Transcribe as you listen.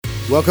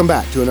Welcome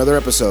back to another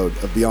episode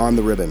of Beyond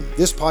the Ribbon.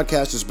 This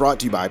podcast is brought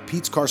to you by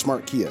Pete's Car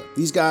Smart Kia.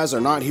 These guys are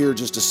not here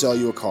just to sell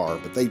you a car,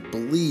 but they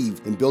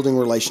believe in building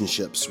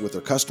relationships with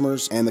their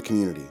customers and the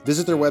community.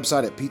 Visit their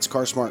website at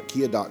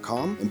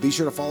petescarsmartkia.com and be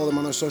sure to follow them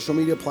on their social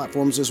media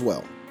platforms as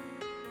well.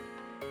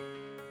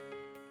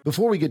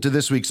 Before we get to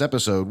this week's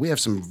episode, we have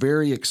some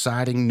very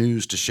exciting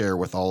news to share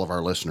with all of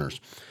our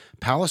listeners.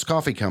 Palace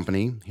Coffee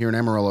Company here in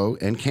Amarillo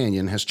and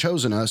Canyon has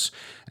chosen us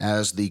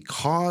as the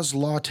Cause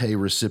Latte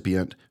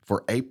recipient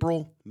for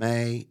April,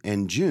 May,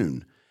 and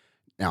June.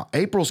 Now,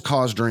 April's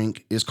Cause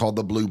drink is called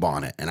the Blue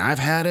Bonnet, and I've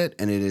had it,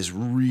 and it is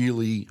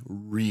really,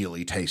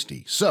 really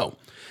tasty. So,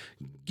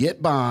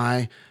 get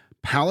by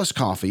Palace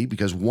Coffee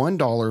because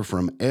 $1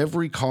 from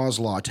every Cause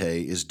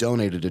Latte is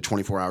donated to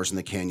 24 Hours in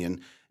the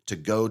Canyon to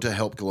go to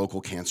help local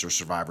cancer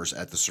survivors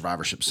at the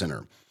Survivorship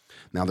Center.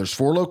 Now, there's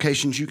 4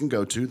 locations you can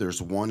go to.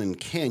 There's one in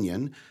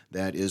Canyon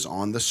that is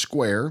on the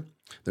square.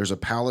 There's a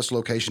Palace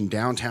location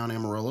downtown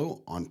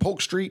Amarillo on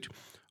Polk Street,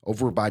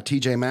 over by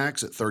TJ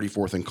Maxx at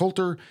 34th and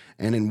Coulter,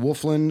 and in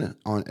Wolfland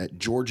at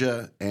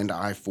Georgia and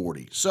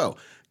I-40. So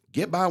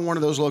get by one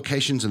of those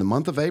locations in the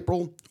month of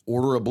April,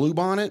 order a Blue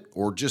Bonnet,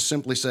 or just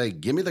simply say,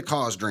 give me the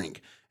Cause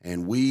drink,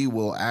 and we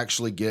will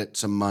actually get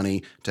some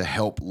money to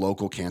help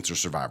local cancer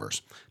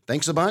survivors.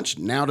 Thanks a bunch.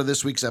 Now to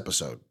this week's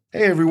episode.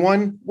 Hey,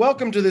 everyone.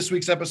 Welcome to this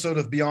week's episode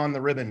of Beyond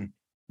the Ribbon.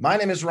 My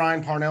name is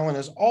Ryan Parnell, and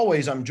as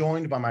always, I'm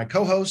joined by my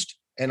co-host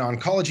and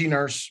oncology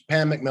nurse,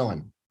 Pam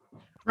McMillan.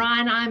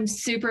 Ryan, I'm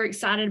super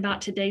excited about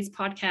today's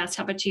podcast.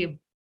 How about you?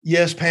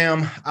 Yes,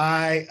 Pam.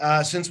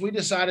 Since we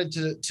decided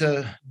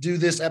to do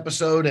this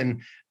episode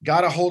and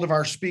got a hold of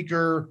our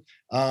speaker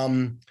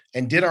and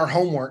did our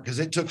homework, because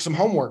it took some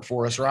homework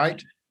for us,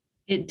 right?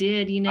 It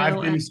did.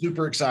 I've been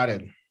super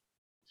excited.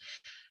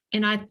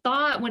 And I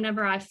thought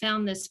whenever I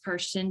found this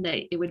person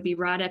that it would be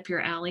right up your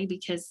alley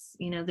because,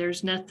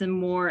 there's nothing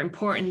more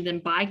important than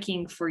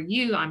biking for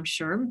you, I'm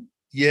sure.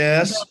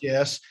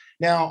 Yes.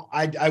 Now,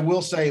 I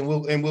will say,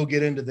 and we'll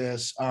get into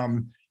this.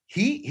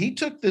 He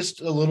took this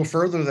a little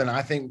further than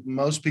I think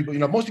most people.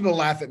 Most people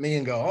laugh at me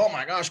and go, "Oh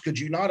my gosh, could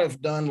you not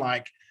have done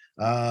like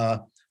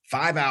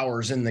 5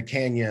 hours in the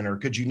canyon, or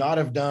could you not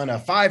have done a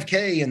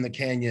 5K in the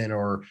canyon,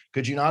 or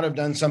could you not have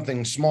done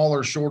something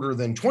smaller, shorter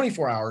than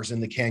 24 hours in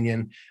the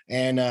canyon?"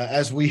 And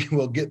as we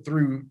will get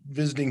through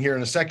visiting here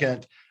in a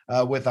second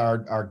with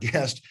our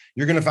guest,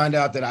 you're going to find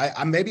out that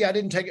I maybe I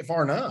didn't take it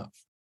far enough.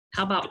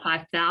 How about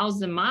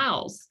 5,000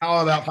 miles?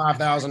 How about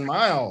 5,000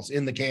 miles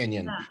in the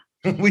canyon?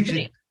 Yeah. We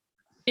should.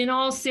 In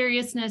all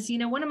seriousness,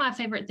 one of my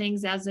favorite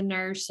things as a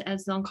nurse,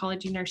 as the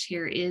oncology nurse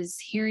here, is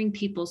hearing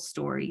people's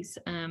stories.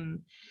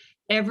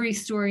 Every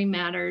story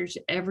matters.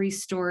 Every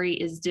story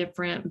is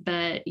different,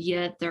 but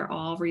yet they're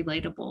all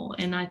relatable.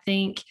 And I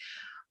think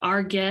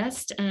our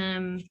guest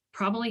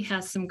probably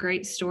has some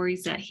great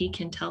stories that he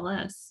can tell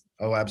us.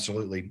 Oh,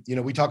 absolutely.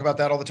 We talk about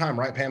that all the time,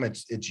 right, Pam?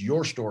 It's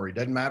your story.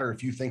 Doesn't matter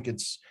if you think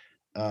it's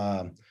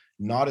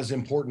not as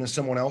important as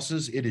someone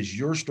else's. It is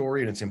your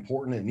story and it's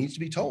important. It needs to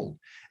be told.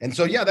 And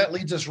so, that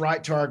leads us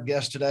right to our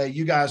guest today.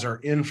 You guys are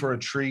in for a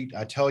treat.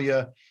 I tell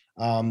you,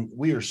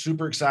 we are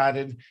super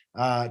excited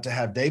to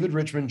have David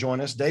Richmond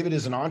join us. David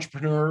is an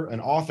entrepreneur, an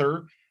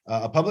author,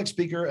 a public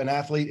speaker, an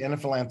athlete, and a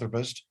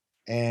philanthropist,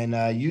 and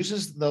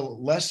uses the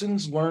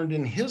lessons learned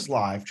in his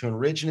life to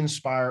enrich and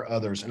inspire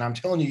others. And I'm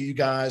telling you, you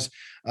guys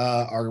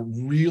are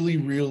really,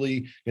 really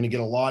going to get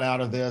a lot out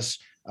of this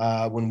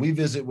when we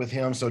visit with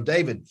him. So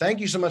David,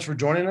 thank you so much for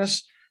joining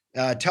us.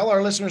 Tell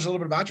our listeners a little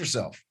bit about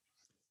yourself.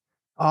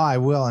 Oh, I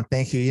will. And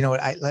thank you. You know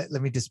what?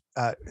 Let me just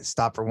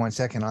stop for 1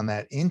 second on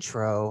that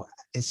intro.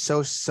 It's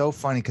so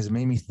funny because it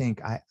made me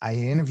think I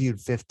interviewed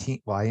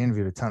I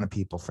interviewed a ton of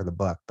people for the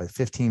book, but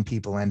 15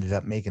 people ended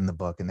up making the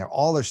book, and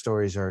all their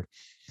stories are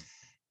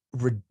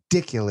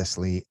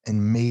ridiculously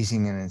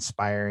amazing and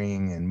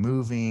inspiring and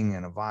moving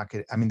and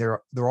evocative. I mean,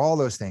 they're all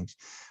those things.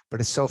 But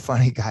it's so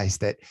funny, guys,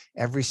 that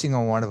every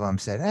single one of them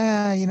said,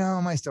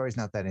 my story's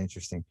not that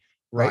interesting,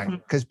 right?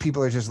 Because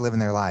people are just living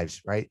their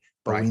lives, right?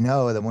 But we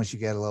know that once you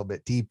get a little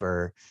bit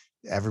deeper,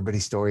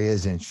 everybody's story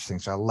is interesting.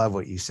 So I love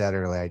what you said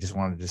earlier. I just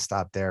wanted to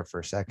stop there for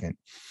a second.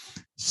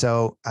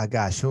 So,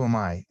 who am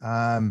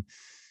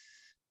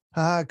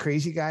I?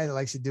 Crazy guy that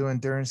likes to do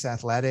endurance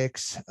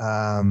athletics,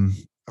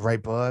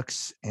 write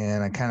books,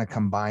 and I kind of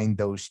combined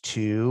those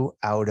two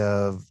out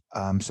of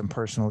some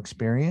personal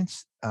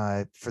experience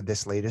for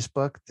this latest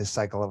book, this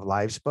Cycle of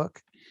Lives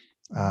book,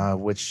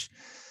 which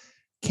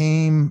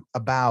came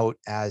about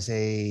as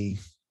a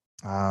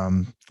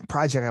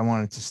project I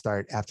wanted to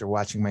start after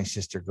watching my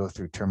sister go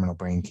through terminal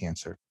brain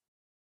cancer.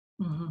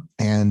 Mm-hmm.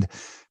 And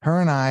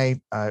her and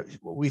I,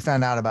 we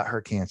found out about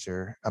her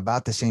cancer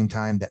about the same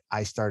time that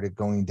I started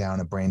going down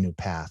a brand new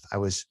path. I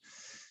was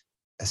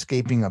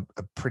escaping a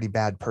pretty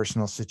bad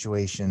personal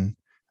situation.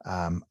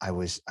 I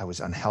was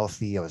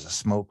unhealthy. I was a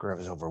smoker. I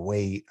was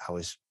overweight. I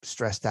was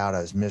stressed out.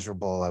 I was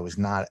miserable. I was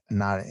not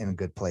in a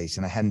good place.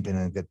 And I hadn't been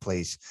in a good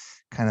place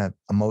kind of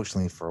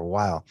emotionally for a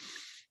while.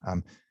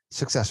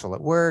 Successful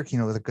at work,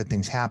 with the good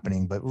things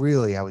happening, but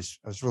really I was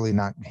really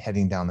not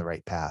heading down the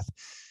right path.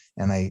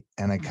 And I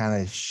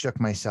kind of shook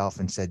myself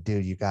and said,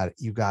 dude, you got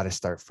to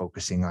start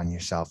focusing on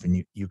yourself,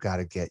 and you got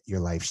to get your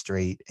life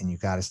straight, and you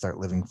got to start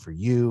living for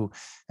you.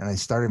 And I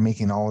started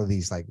making all of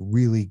these like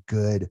really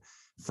good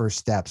first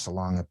steps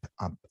along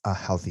a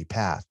healthy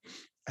path.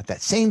 At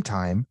that same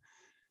time,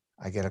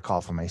 I get a call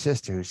from my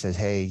sister who says,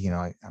 hey,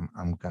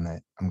 I'm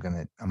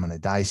gonna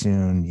die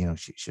soon.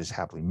 She was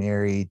happily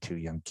married, 2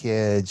 young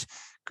kids,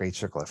 great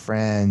circle of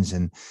friends.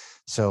 And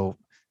so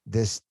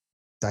this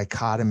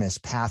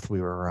dichotomous path we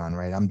were on,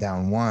 right? I'm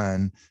down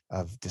one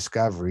of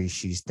discovery.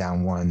 She's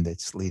down one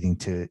that's leading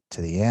to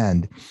the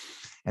end.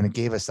 And it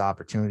gave us the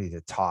opportunity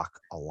to talk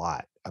a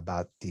lot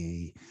about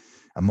the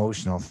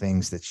emotional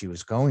things that she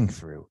was going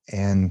through.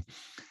 And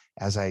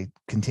as I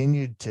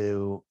continued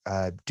to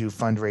do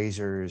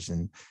fundraisers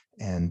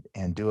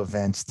and do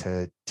events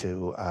to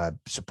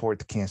support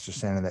the cancer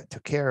center that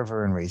took care of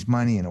her and raise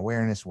money and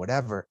awareness,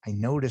 whatever, I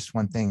noticed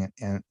one thing,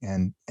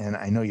 and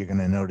I know you're going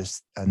to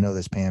know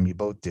this, Pam, you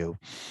both do,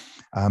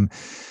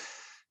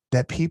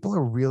 that people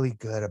are really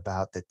good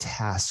about the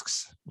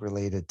tasks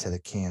related to the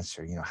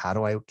cancer. How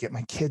do I get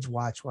my kids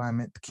watched while I'm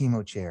at the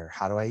chemo chair?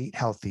 How do I eat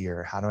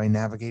healthier? How do I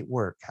navigate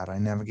work? How do I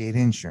navigate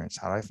insurance?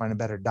 How do I find a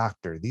better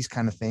doctor? These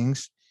kind of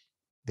things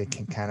they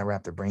can kind of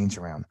wrap their brains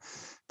around.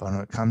 But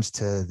when it comes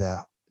to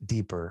the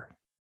deeper,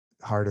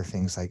 harder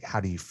things, like how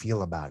do you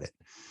feel about it?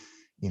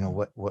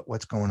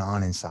 What's going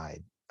on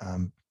inside?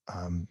 How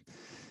can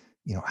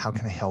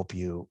I help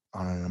you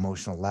on an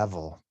emotional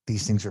level?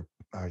 These things are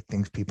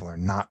things people are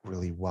not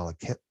really well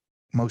equipped.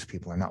 Most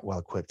people are not well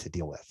equipped to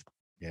deal with.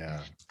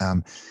 Yeah.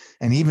 And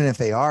even if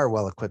they are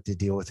well equipped to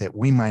deal with it,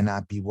 we might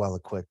not be well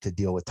equipped to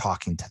deal with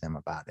talking to them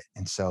about it.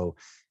 And so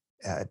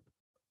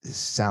this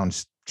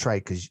sounds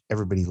trite because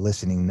everybody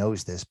listening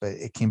knows this, but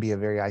it can be a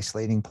very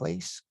isolating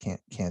place,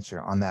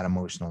 cancer, on that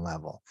emotional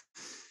level.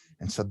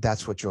 And so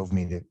that's what drove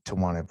me to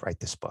want to write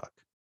this book.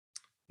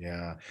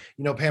 Yeah.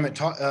 Pam,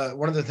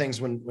 one of the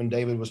things when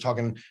David was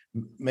talking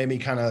made me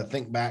kind of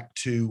think back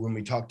to when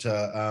we talked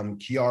to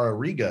Kiara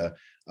Riga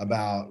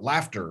about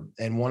laughter.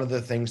 And one of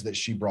the things that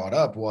she brought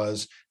up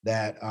was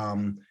that,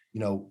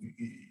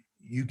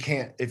 you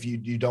can't, if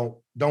you don't,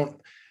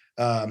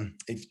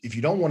 if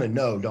you don't want to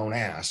know, don't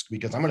ask,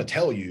 because I'm going to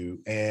tell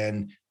you,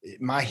 and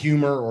my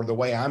humor or the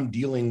way I'm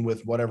dealing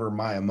with whatever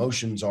my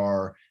emotions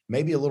are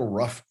may be a little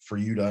rough for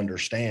you to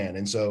understand.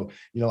 And so,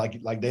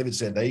 like David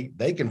said,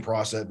 they can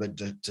process, but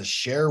to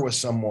share with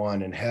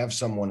someone and have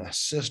someone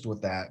assist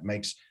with that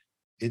makes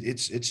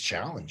it's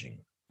challenging.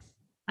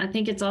 I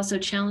think it's also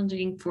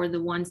challenging for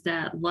the ones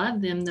that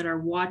love them, that are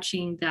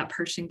watching that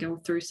person go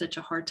through such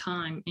a hard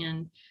time.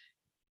 And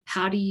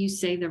how do you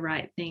say the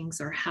right things,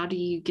 or how do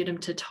you get them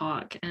to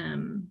talk?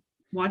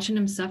 Watching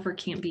them suffer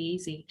can't be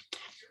easy.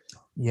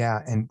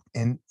 Yeah.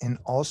 And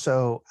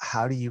also,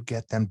 how do you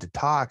get them to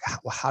talk?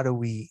 How do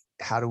we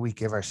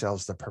give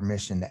ourselves the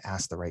permission to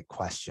ask the right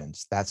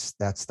questions? That's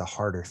the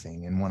harder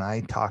thing. And when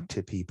I talk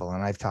to people,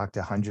 and I've talked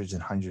to hundreds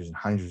and hundreds and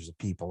hundreds of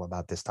people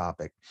about this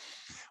topic,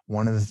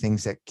 one of the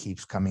things that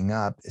keeps coming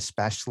up,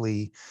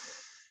 especially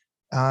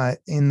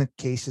in the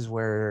cases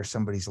where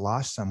somebody's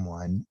lost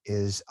someone,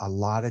 is a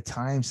lot of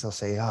times they'll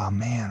say, oh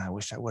man, I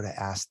wish I would have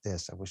asked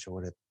this. I wish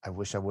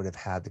I would have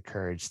had the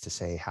courage to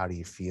say, how do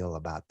you feel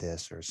about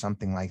this, or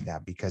something like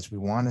that, because we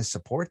want to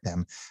support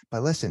them.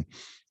 But listen,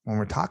 when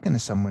we're talking to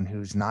someone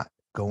who's not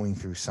going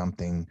through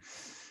something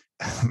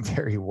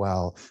very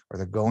well, or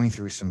they're going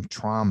through some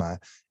trauma,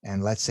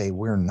 and let's say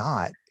we're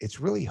not, it's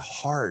really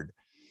hard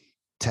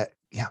to,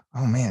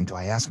 oh man, do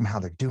I ask them how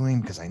they're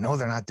doing? Because I know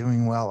they're not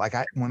doing well. Like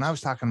when I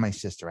was talking to my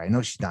sister, I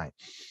know she's dying.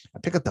 I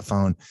pick up the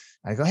phone,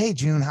 I go, hey,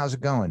 June, how's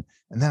it going?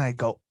 And then I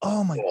go,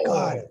 oh my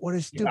God, what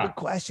a stupid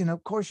question.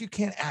 Of course you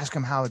can't ask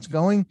them how it's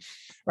going.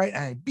 Right.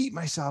 And I beat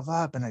myself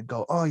up, and I'd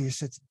go, oh, you're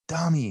such a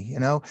dummy,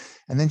 And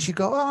then she'd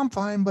go, oh, I'm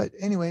fine. But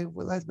anyway,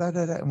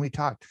 and we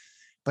talked.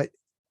 But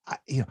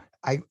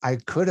I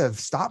could have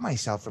stopped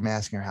myself from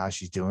asking her how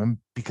she's doing,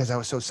 because I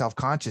was so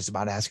self-conscious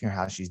about asking her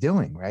how she's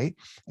doing. Right.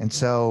 And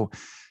so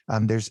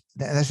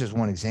that's just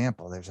one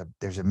example.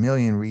 There's a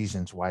million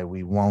reasons why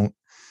we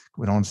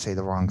don't say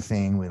the wrong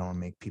thing. We don't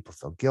make people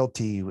feel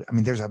guilty. I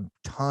mean, there's a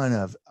ton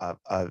of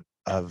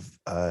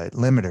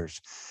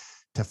limiters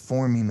to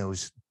forming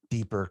those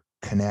deeper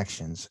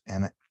connections.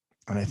 And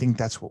I think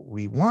that's what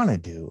we want to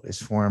do,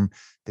 is form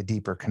the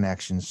deeper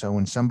connections. So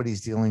when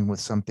somebody's dealing with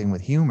something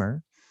with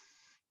humor,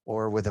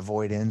 or with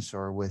avoidance,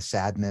 or with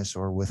sadness,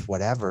 or with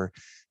whatever,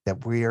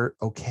 that we're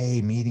okay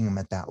meeting them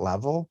at that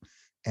level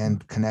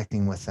and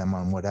connecting with them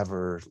on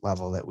whatever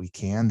level that we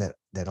can,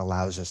 that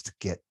allows us to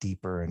get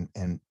deeper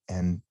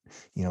and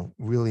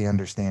really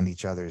understand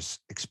each other's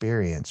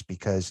experience.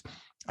 Because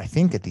I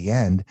think at the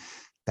end,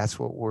 that's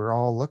what we're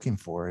all looking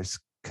for, is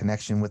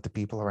connection with the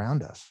people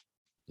around us.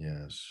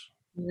 Yes.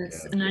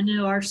 Yes. And I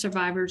know our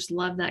survivors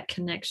love that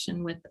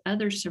connection with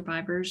other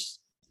survivors,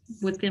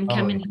 with them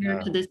coming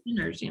here to the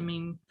centers. I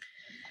mean,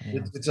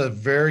 it's a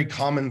very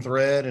common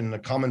thread and a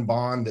common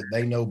bond that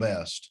they know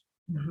best.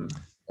 Mm-hmm.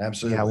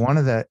 Absolutely.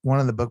 Yeah. One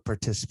of the book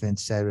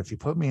participants said, if you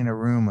put me in a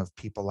room of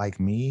people like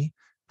me,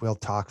 we'll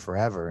talk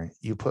forever.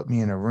 You put me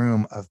in a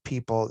room of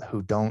people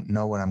who don't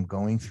know what I'm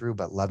going through,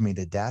 but love me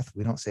to death.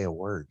 We don't say a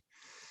word.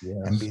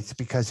 And Yes. it's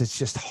because it's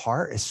just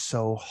hard. It's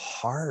so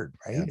hard,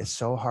 right? Yeah. It's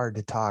so hard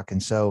to talk.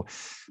 And so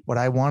what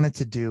I wanted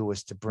to do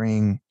was to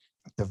bring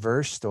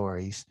diverse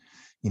stories,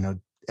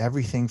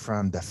 everything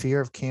from the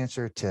fear of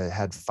cancer to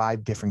had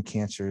 5 different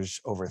cancers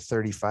over a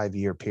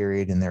 35-year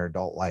period in their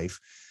adult life,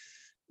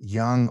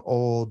 young,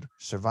 old,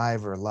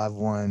 survivor, loved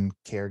one,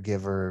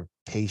 caregiver,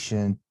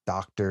 patient,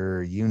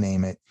 doctor, you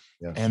name it.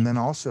 Yes. And then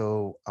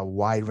also a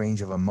wide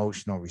range of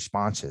emotional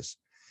responses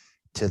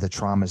to the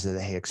traumas that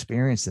they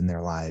experienced in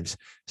their lives,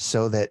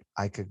 so that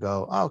I could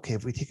go, oh, okay,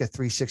 if we take a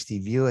 360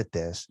 view at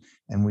this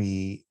and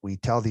we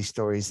tell these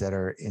stories that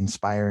are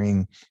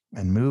inspiring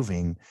and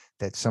moving,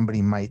 that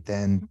somebody might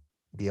then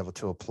be able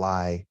to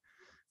apply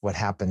what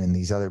happened in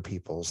these other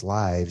people's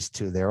lives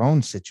to their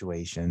own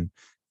situation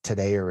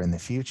today or in the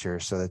future,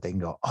 so that they can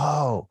go,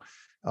 oh,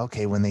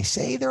 okay, when they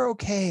say they're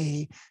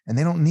okay and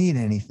they don't need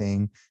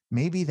anything,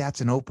 maybe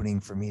that's an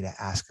opening for me to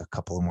ask a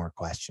couple of more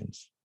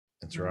questions.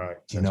 That's right.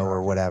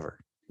 Or whatever.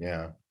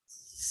 Yeah.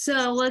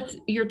 So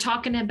you're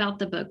talking about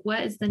the book.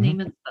 What is the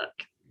name of the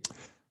book?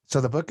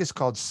 So the book is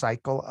called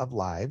Cycle of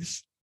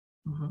Lives.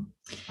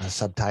 A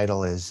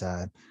subtitle is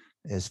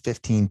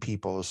 15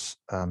 people's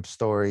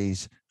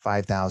stories,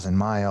 5,000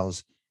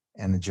 miles,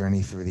 and a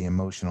journey through the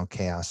emotional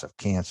chaos of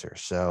cancer.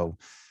 So,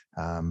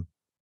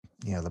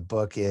 the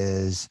book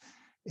is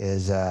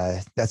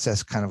that's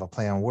just kind of a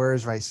play on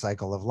words, right?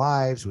 Cycle of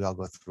lives. We all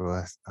go through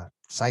a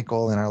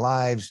cycle in our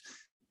lives.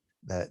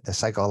 The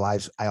cycle of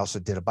lives. I also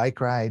did a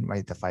bike ride,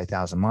 right? The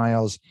 5,000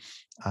 miles.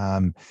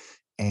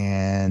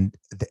 And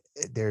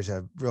there's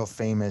a real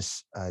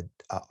famous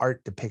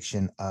art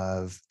depiction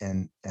of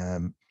an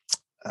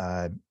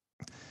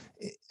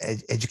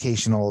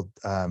educational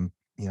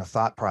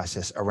thought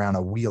process around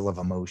a wheel of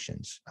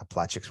emotions, a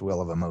Plotchik's wheel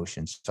of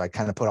emotions. So I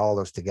kind of put all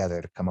those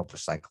together to come up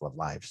with Cycle of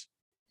Lives.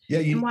 Yeah.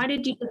 And why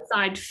did you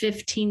decide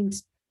 15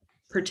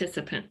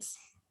 participants?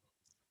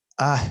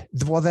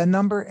 Well, that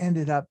number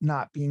ended up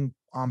not being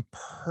on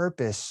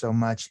purpose so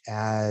much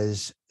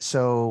as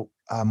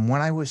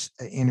when I was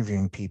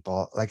interviewing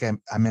people, like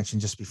I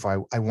mentioned just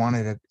before, I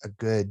wanted a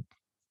good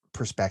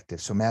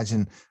perspective. So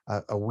imagine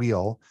a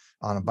wheel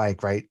on a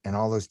bike, right? And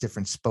all those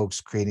different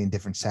spokes creating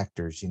different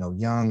sectors,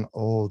 young,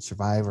 old,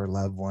 survivor,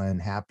 loved one,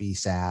 happy,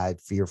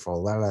 sad,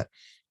 fearful,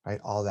 right?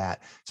 All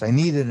that. So I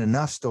needed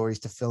enough stories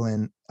to fill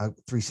in a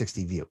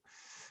 360 view.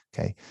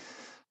 Okay.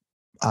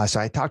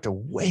 So I talked to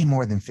way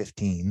more than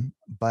 15,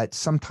 but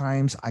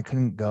sometimes I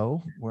couldn't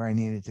go where I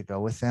needed to go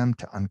with them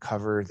to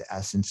uncover the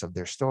essence of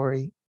their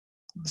story.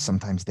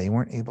 Sometimes they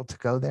weren't able to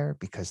go there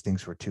because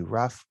things were too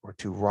rough or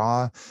too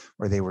raw,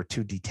 or they were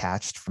too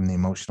detached from the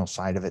emotional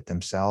side of it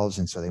themselves.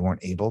 And so they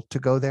weren't able to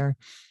go there.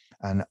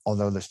 And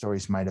although the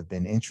stories might have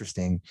been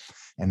interesting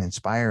and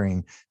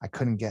inspiring, I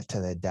couldn't get to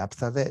the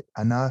depth of it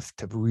enough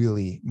to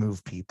really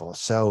move people.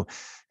 So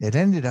it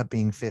ended up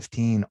being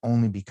 15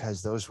 only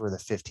because those were the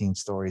 15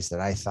 stories that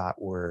I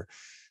thought were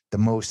the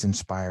most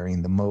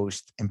inspiring, the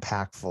most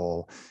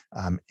impactful,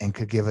 and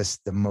could give us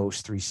the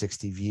most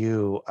 360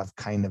 view of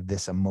kind of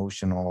this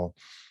emotional,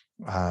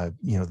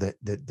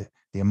 the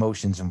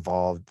emotions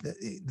involved.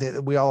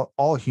 We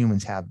all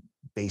humans have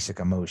basic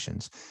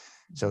emotions.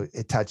 So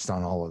it touched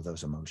on all of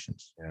those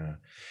emotions. Yeah.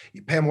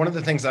 Pam, one of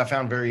the things I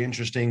found very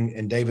interesting,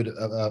 and David,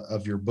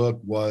 of your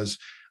book was,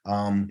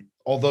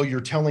 although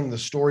you're telling the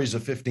stories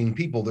of 15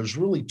 people, there's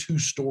really 2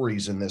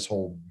 stories in this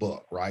whole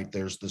book, right?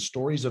 There's the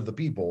stories of the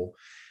people,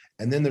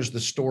 and then there's the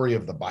story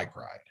of the bike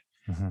ride.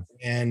 Mm-hmm.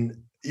 And,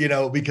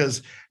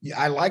 because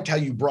I liked how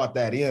you brought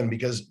that in,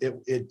 because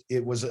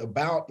it was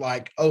about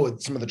like,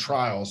 some of the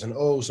trials, and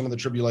some of the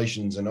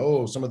tribulations,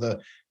 and some of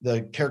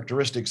the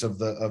characteristics of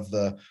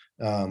the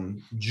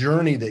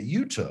journey that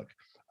you took.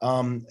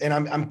 And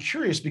I'm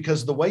curious,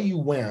 because the way you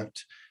went,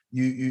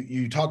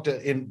 you talked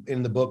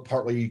in the book,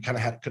 partly you kind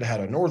of could have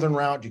had a northern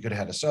route, you could have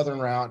had a southern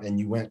route, and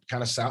you went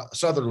kind of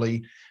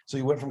southerly. So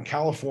you went from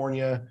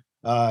California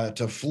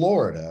to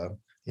Florida.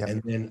 Yep.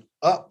 And then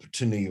up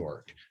to New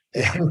York.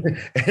 Yeah. And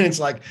it's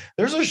like,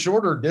 there's a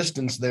shorter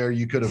distance there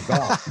you could have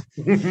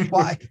gone.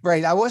 Well,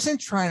 right. I wasn't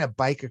trying to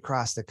bike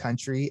across the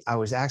country. I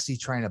was actually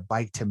trying to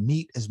bike to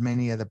meet as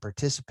many of the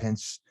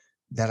participants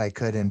that I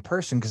could in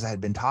person, because I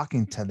had been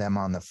talking to them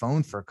on the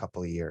phone for a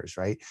couple of years.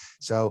 Right.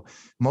 So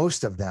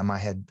most of them I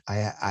hadn't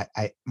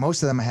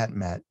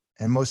met,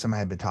 and most of them I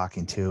had been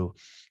talking to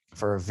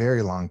for a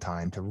very long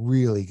time to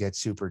really get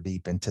super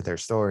deep into their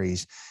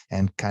stories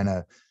and kind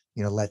of,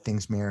 let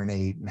things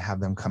marinate and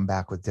have them come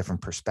back with different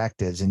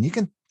perspectives. And I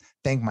can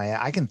thank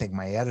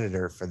my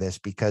editor for this,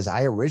 because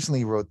I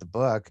originally wrote the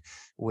book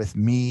with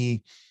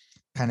me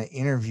kind of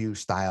interview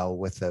style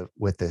with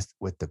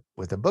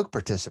the book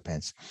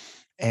participants.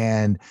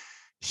 And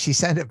she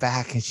sent it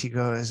back and she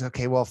goes,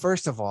 okay, well,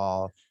 first of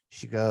all,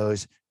 she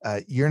goes,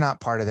 you're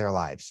not part of their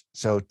lives.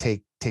 So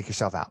take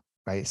yourself out,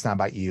 right? It's not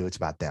about you, it's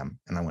about them.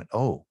 And I went,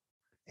 oh,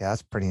 yeah,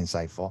 that's pretty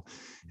insightful.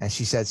 And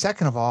she said,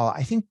 second of all,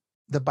 I think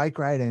the bike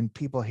ride and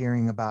people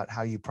hearing about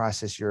how you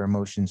process your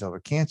emotions over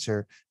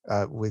cancer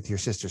with your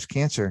sister's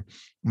cancer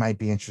might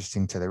be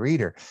interesting to the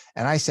reader.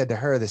 And I said to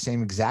her the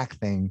same exact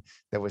thing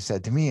that was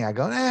said to me. I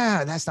go,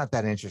 that's not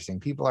that interesting.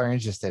 People are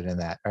interested in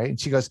that, right? And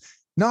she goes,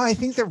 no, I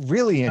think they're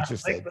really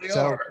interested. They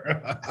are.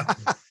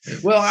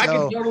 Well, I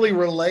can totally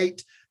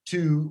relate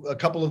to a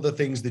couple of the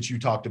things that you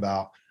talked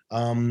about.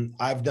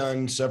 I've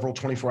done several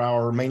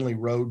 24-hour, mainly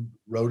road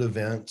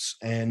events,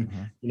 and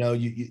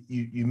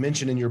you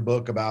mentioned in your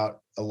book about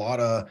a lot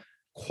of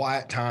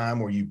quiet time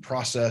where you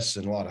process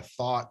and a lot of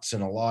thoughts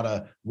and a lot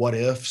of what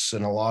ifs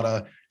and a lot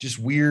of just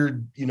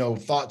weird,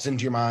 thoughts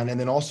into your mind, and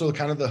then also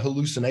kind of the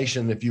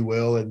hallucination, if you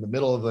will, in the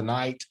middle of the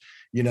night.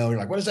 You're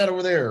like, what is that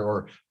over there?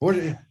 Or where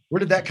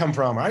did that come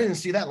from? I didn't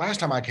see that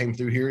last time I came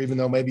through here, even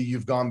though maybe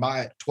you've gone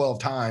by it 12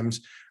 times.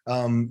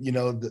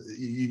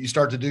 You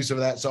start to do some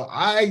of that. So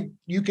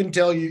you can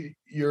tell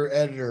your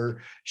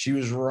editor, she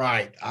was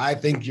right. I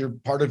think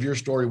part of your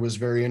story was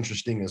very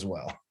interesting as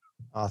well.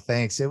 Oh,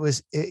 thanks.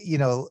 Look,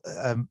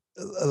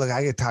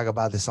 I could talk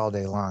about this all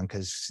day long,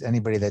 because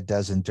anybody that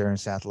does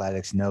endurance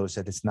athletics knows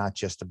that it's not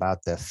just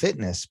about the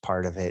fitness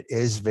part of it. It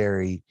is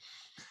very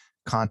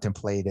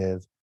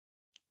contemplative,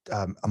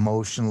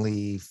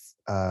 emotionally,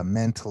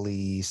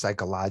 mentally,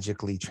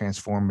 psychologically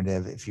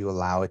transformative, if you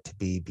allow it to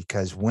be,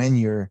 because when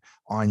you're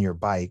on your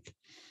bike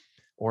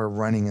or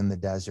running in the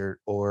desert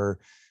or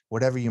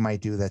whatever you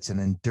might do that's an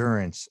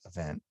endurance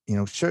event,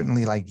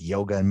 certainly like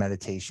yoga and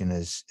meditation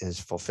is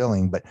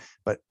fulfilling,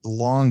 but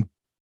long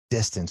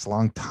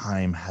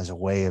time has a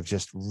way of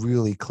just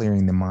really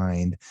clearing the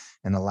mind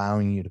and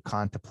allowing you to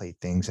contemplate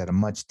things at a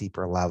much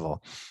deeper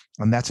level.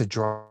 And that's a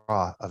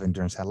draw of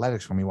endurance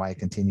athletics for me, why I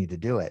continue to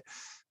do it.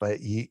 But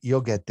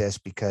you'll get this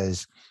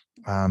because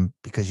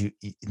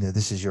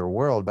this is your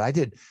world. But I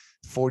did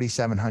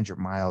 4,700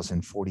 miles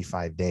in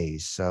 45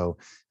 days. So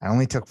I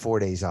only took 4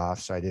 days off.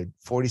 So I did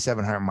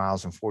 4,700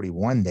 miles in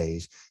 41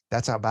 days.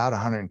 That's about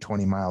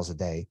 120 miles a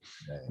day.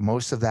 Okay.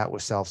 Most of that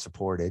was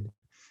self-supported.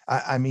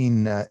 I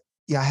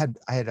had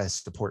a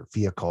support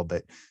vehicle,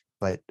 but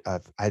I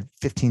had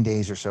 15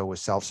 days or so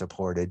was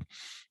self-supported.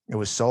 It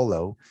was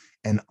solo.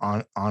 And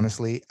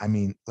honestly,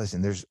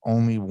 listen, there's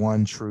only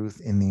one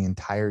truth in the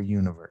entire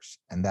universe,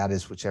 and that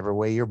is whichever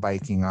way you're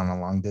biking on a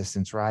long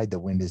distance ride, the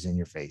wind is in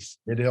your face.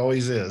 It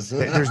always is.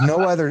 There's no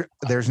other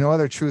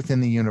truth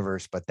in the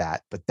universe but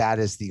that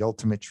is the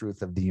ultimate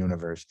truth of the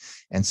universe.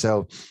 And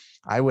so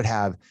I would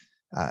have,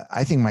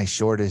 I think my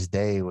shortest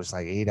day was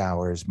like 8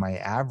 hours. My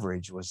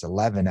average was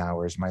 11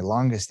 hours. My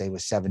longest day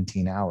was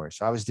 17 hours.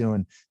 So I was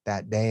doing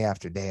that day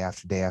after day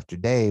after day after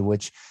day,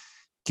 which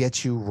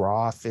gets you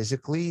raw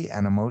physically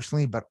and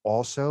emotionally, but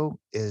also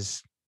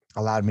is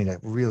allowed me to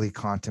really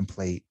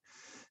contemplate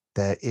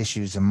the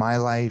issues in my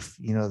life,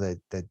 the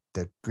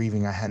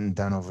grieving I hadn't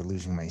done over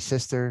losing my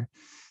sister,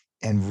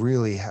 and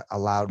really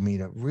allowed me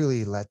to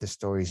really let the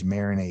stories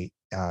marinate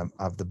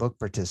of the book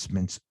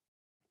participants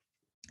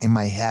in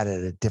my head at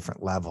a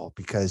different level,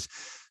 because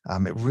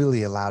it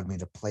really allowed me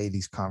to play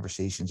these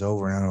conversations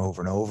over and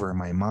over and over in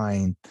my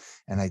mind.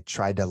 And I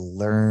tried to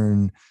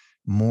learn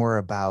more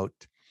about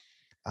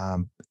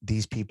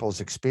these people's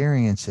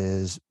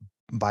experiences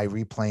by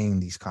replaying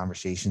these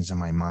conversations in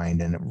my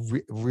mind. And it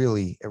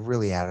really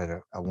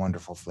added a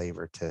wonderful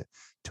flavor to,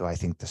 I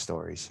think, the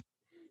stories.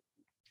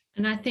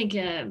 And I think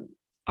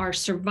our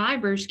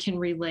survivors can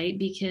relate,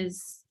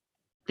 because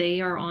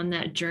they are on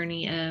that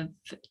journey of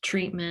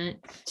treatment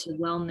to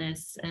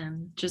wellness.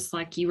 Just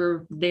like you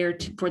were there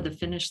for the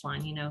finish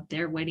line,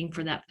 they're waiting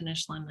for that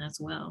finish line as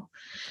well.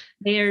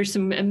 There's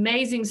some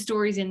amazing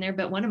stories in there,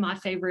 but one of my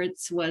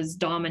favorites was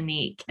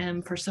Dominique.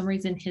 And for some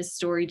reason, his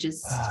story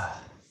just...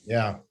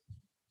 Yeah.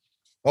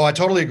 Oh, I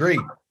totally agree.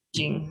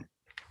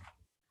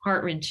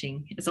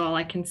 Heart-wrenching is all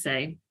I can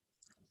say.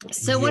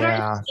 So what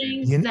are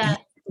things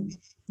that...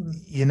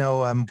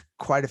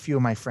 quite a few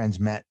of my friends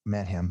met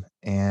him,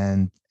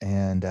 and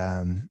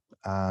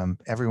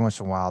every once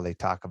in a while they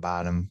talk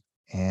about him,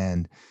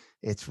 and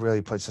it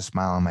really puts a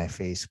smile on my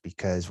face,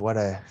 because what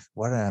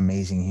an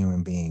amazing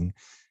human being,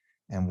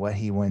 and what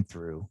he went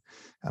through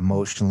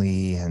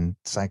emotionally and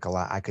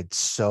psychologically. I could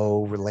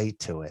so relate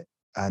to it.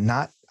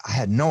 I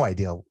had no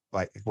idea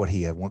what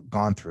he had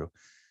gone through,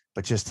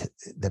 but just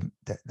the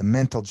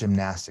mental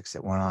gymnastics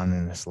that went on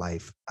in his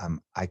life,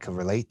 I could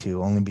relate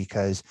to, only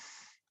because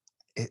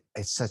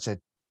it's such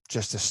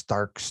just a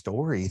stark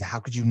story. How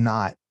could you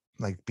not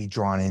be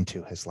drawn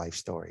into his life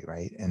story,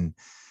 right? And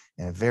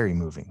very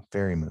moving,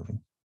 very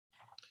moving.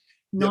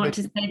 Not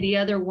to say the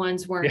other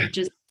ones weren't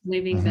just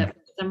moving, but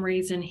for some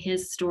reason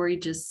his story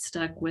just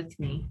stuck with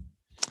me.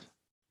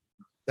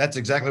 That's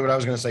exactly what I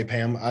was going to say,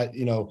 Pam.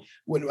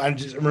 When I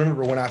just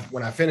remember when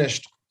I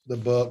finished the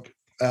book,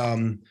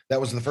 that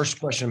was the first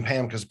question,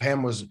 Pam, because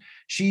Pam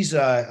she's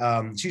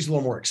a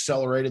little more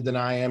accelerated than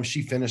I am.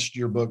 She finished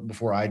your book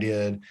before I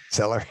did.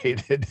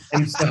 Accelerated.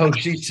 And so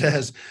she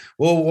says,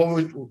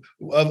 well,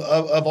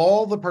 of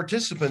all the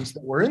participants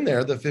that were in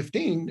there, the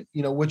 15,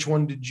 which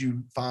one did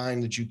you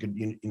find that you could,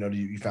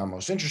 you found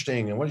most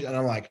interesting? And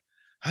I'm like,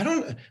 I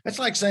don't, that's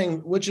like saying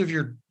which of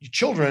your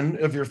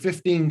children, of your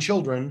 15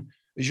 children,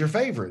 is your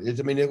favorite.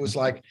 I mean, it was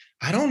like,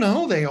 I don't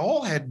know. They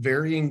all had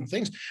varying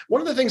things.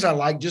 One of the things I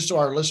like, just so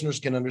our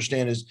listeners can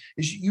understand, is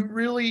you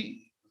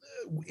really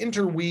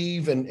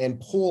interweave and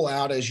pull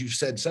out, as you've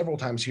said several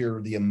times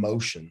here, the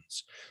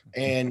emotions.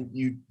 And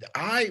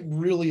I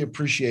really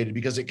appreciated,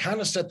 because it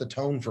kind of set the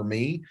tone for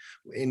me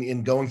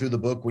in going through the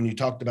book, when you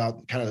talked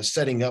about kind of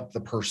setting up the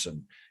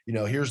person.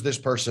 Here's this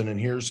person, and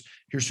here's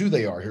who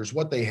they are. Here's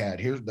what they had.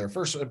 Here's their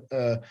first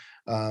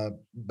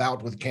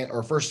bout with cancer,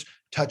 or first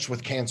touch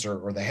with cancer,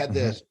 or they had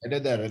this, I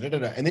did that,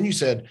 and then you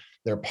said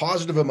their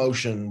positive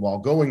emotion while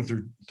going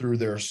through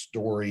their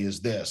story is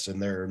this,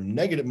 and their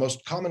negative,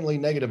 most commonly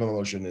negative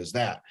emotion is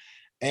that.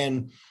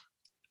 And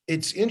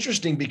it's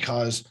interesting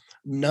because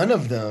none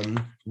of them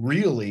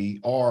really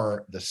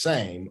are the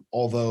same,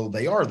 although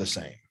they are the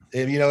same.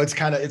 And,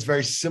 it's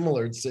very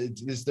similar.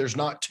 There's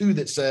not two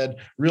that said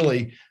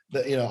really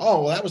that,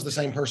 oh, well, that was the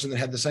same person that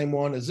had the same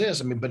one as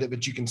this. I mean,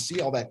 but you can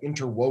see all that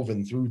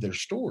interwoven through their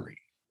story.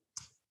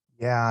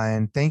 Yeah.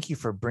 And thank you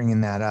for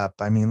bringing that up.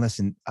 I mean,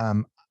 listen,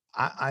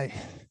 I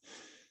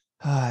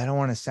don't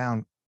want to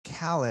sound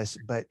callous,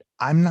 but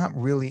I'm not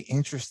really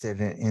interested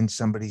in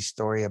somebody's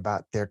story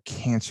about their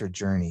cancer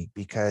journey,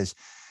 because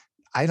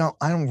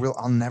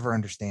I'll never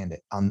understand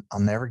it. I'll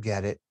never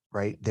get it.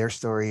 Right. Their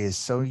story is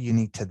so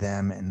unique to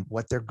them, and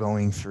what they're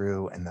going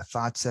through, and the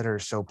thoughts that are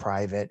so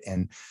private,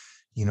 and,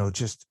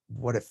 just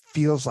what it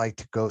feels like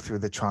to go through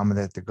the trauma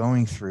that they're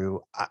going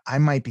through. I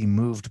might be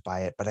moved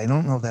by it, but I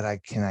don't know that I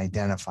can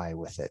identify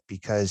with it,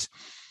 because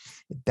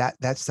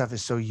that stuff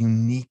is so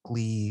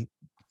uniquely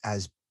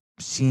as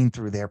seen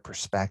through their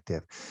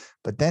perspective.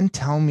 But then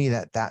tell me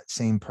that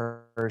same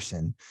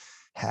person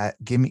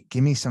give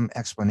me some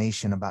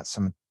explanation about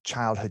some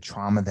childhood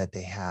trauma that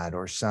they had,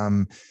 or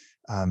some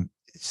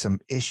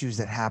issues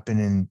that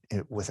happen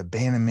with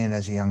abandonment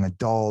as a young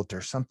adult,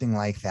 or something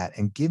like that,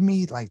 and give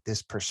me like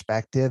this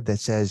perspective that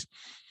says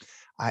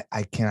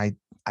I can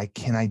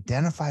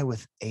identify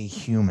with a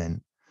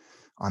human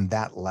on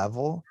that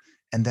level,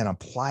 and then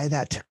apply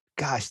that to,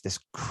 gosh, this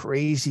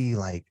crazy,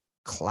 like,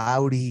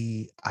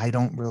 cloudy, I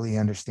don't really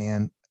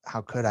understand.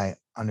 How could I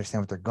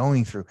understand what they're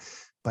going through?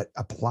 But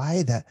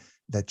apply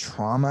the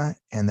trauma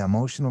and the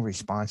emotional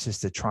responses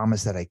to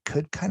traumas that I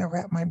could kind of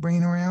wrap my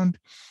brain around.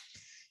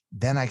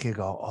 Then I could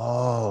go,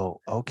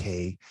 oh,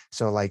 okay.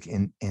 So like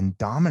in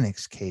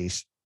Dominic's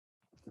case,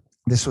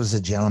 this was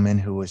a gentleman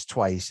who was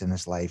twice in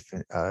his life,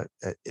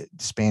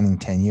 spanning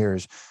 10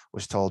 years,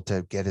 was told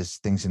to get his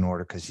things in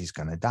order because he's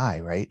going to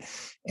die. Right.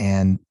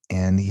 And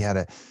he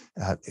had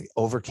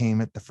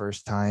overcame it the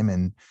first time,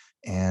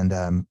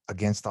 and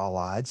against all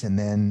odds,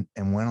 and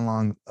went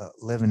along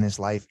living his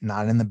life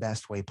not in the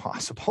best way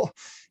possible.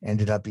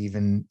 Ended up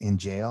even in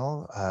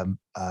jail,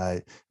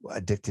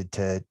 addicted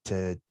to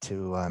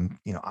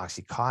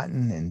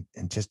Oxycontin,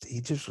 and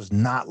he just was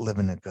not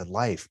living a good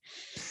life.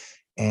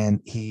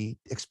 And he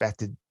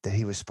expected that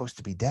he was supposed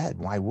to be dead.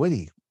 Why would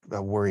he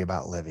worry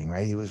about living?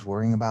 Right? He was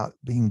worrying about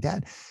being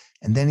dead.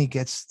 And then he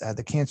gets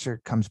the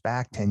cancer comes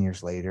back 10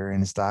 years later,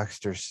 and his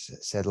doctor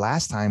said,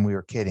 last time we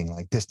were kidding,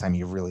 like this time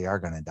you really are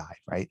going to die.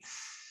 Right.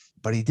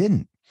 But he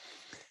didn't.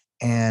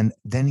 And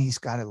then he's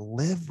got to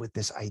live with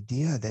this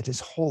idea that his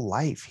whole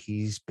life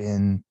he's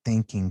been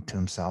thinking to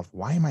himself,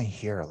 why am I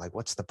here? Like,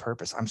 what's the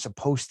purpose? I'm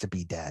supposed to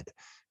be dead.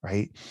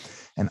 Right.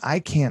 And I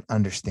can't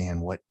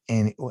understand what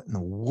in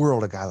the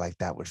world a guy like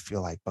that would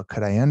feel like. But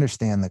could I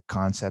understand the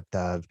concept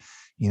of,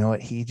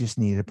 he just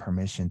needed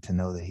permission to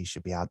know that he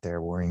should be out there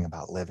worrying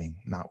about living,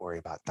 not worry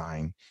about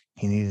dying.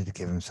 He needed to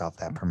give himself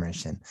that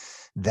permission.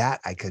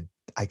 That I could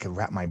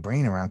wrap my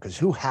brain around, because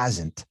who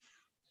hasn't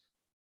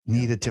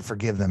needed to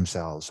forgive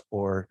themselves,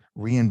 or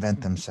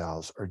reinvent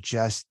themselves, or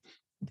just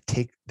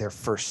take their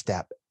first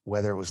step,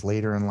 whether it was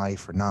later in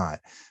life or not,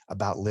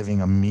 about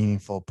living a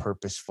meaningful,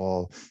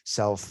 purposeful,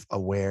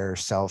 self-aware,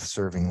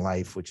 self-serving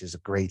life, which is a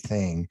great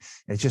thing.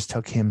 It just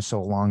took him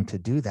so long to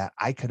do that.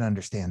 I could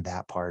understand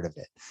that part of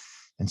it.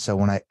 And so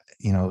when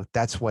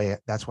that's why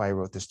I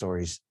wrote the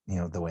stories,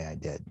 the way I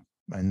did.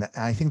 And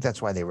I think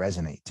that's why they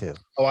resonate too.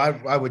 Oh,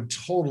 I would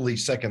totally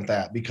second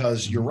that,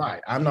 because you're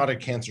right. I'm not a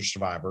cancer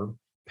survivor.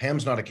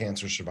 Pam's not a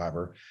cancer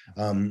survivor.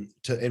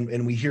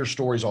 And we hear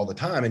stories all the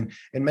time.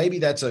 And maybe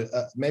that's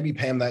maybe,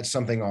 Pam, that's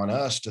something on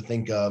us to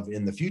think of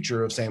in the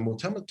future, of saying, well,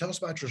 tell us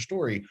about your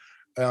story,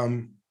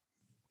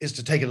 is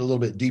to take it a little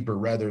bit deeper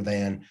rather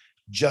than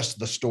just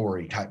the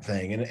story type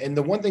thing. And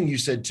the one thing you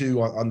said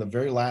too, on the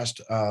very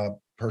last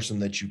person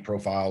that you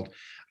profiled,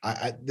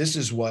 this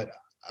is what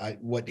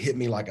hit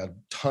me like a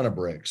ton of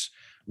bricks,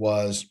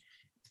 was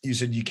you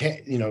said you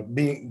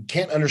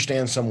can't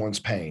understand someone's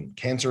pain.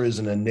 Cancer is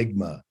an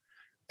enigma,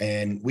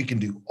 and we can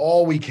do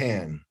all we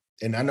can.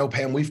 And I know,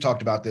 Pam, we've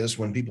talked about this,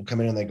 when people come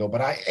in and they go,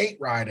 but I ate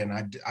right, and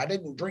I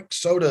didn't drink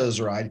sodas,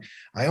 or I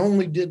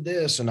only did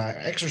this, and I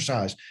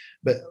exercised.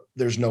 But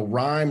there's no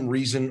rhyme,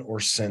 reason, or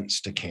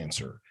sense to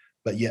cancer.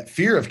 But yet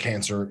fear of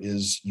cancer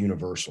is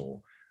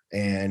universal.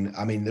 And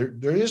I mean,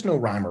 there is no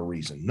rhyme or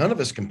reason. None of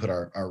us can put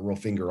our real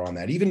finger on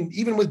that,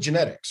 even with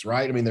genetics,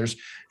 right? I mean, there's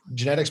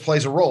genetics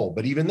plays a role,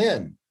 but even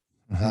then,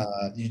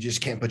 you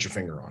just can't put your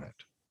finger on it.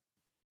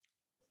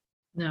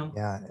 No.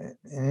 Yeah,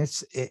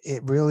 and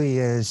it really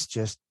is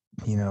just,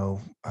 as we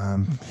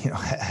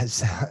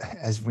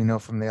know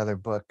from the other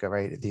book,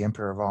 right, The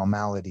Emperor of All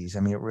Maladies. I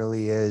mean, it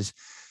really is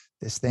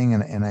this thing,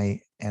 and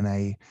I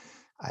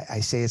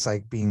say it's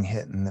like being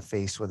hit in the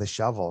face with a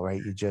shovel,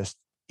 right? You just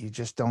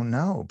don't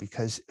know,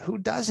 because who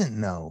doesn't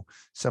know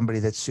somebody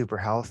that's super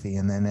healthy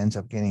and then ends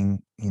up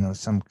getting,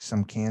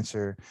 some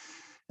cancer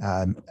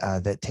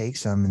that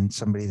takes them, and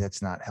somebody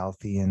that's not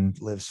healthy and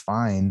lives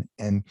fine.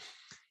 And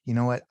you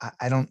know what?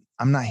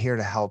 I'm not here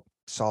to help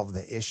solve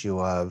the issue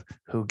of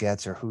who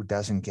gets or who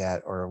doesn't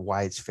get, or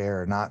why it's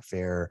fair or not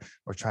fair,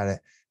 or try to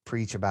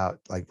preach about,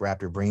 like,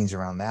 wrap your brains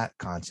around that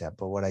concept.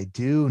 But what I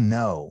do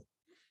know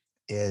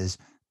is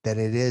that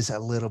it is a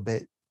little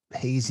bit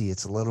hazy.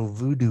 It's a little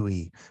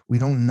voodoo-y. We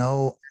don't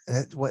know.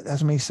 That's what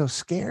makes it so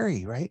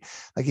scary, right?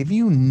 Like, if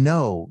you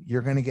know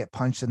you're going to get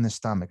punched in the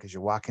stomach as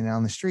you're walking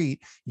down the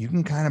street, you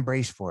can kind of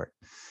brace for it.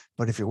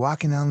 But if you're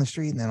walking down the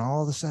street and then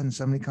all of a sudden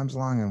somebody comes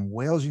along and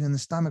wails you in the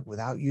stomach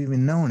without you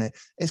even knowing it,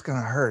 it's going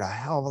to hurt a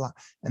hell of a lot.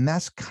 And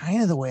that's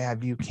kind of the way I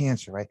view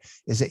cancer, right?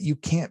 Is that you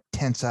can't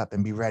tense up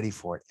and be ready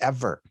for it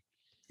ever.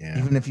 Yeah.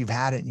 Even if you've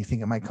had it and you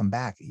think it might come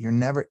back, you're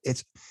never,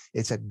 it's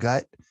a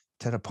gut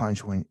to the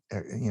punch when,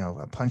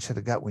 a punch to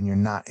the gut when you're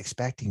not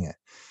expecting it.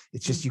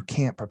 It's just, you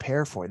can't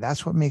prepare for it.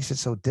 That's what makes it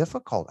so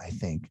difficult, I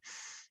think.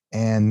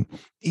 And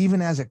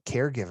even as a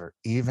caregiver,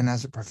 even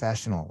as a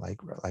professional, like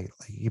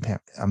you,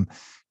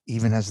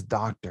 even as a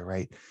doctor,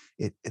 right?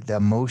 The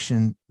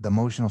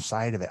emotional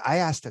side of it. I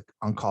asked an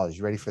oncologist,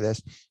 you ready for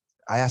this?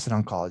 I asked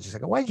an oncologist, I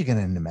go, why'd you get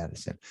into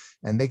medicine?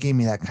 And they gave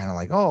me that kind of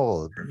like,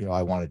 oh,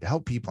 I wanted to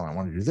help people. I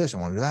wanted to do this. I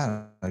want to do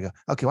that. I go,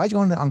 okay, why'd you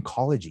go into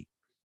oncology?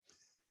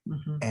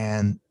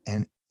 And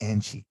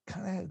she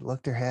kind of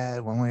looked her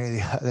head one way or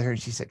the other.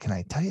 And she said, can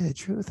I tell you the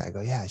truth? I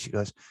go, yeah. She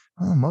goes,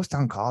 well, most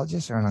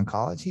oncologists are in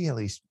oncology, at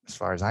least as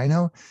far as I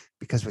know,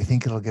 because we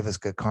think it'll give us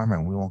good karma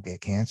and we won't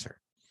get cancer.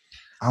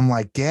 I'm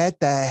like, get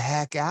the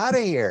heck out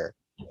of here.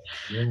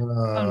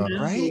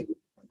 Right?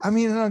 I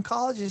mean, an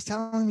oncologist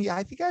telling me,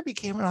 I think I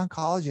became an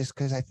oncologist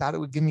because I thought it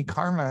would give me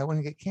karma. I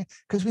wouldn't get cancer,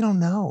 because we don't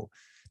know.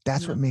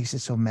 That's what makes it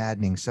so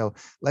maddening. So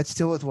let's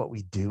deal with what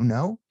we do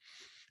know.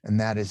 And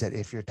that is that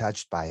if you're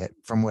touched by it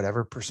from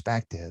whatever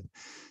perspective,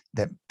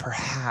 that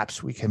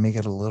perhaps we can make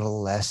it a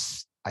little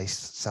less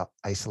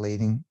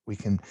isolating. We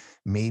can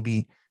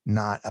maybe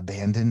not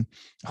abandon.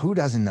 Who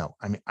doesn't know?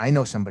 I mean, I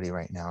know somebody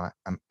right now.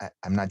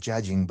 I'm not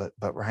judging, but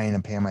Ryan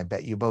and Pam, I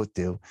bet you both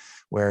do,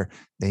 where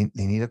they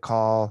need a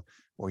call,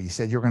 or you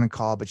said you're going to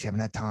call, but you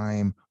haven't had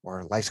time,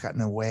 or life's gotten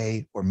in the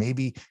way, or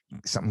maybe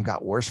something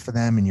got worse for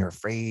them and you're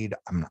afraid.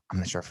 I'm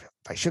not sure if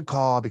I should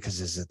call because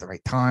this is at the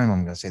right time.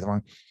 I'm going to say the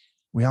wrong.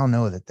 We all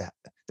know that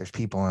there's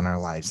people in our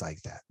lives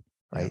like that,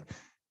 right?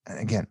 Yeah. And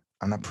again,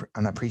 I'm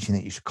not preaching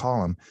that you should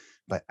call them,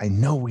 but I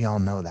know we all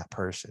know that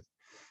person.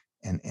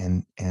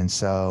 And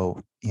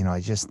so, I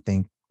just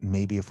think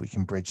maybe if we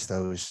can bridge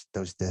those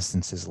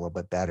distances a little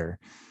bit better,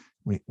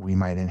 we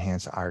might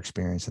enhance our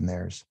experience and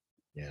theirs.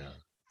 Yeah.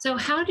 So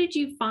how did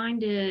you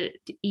find it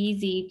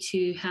easy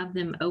to have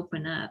them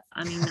open up?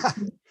 I mean,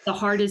 the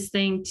hardest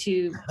thing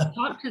to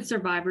talk to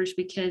survivors,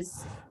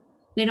 because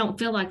they don't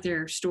feel like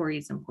their story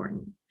is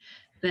important.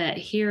 But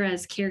here,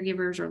 as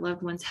caregivers or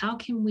loved ones, how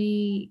can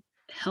we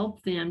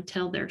help them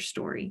tell their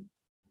story?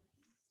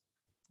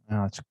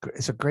 No,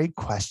 it's a great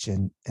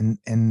question.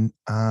 And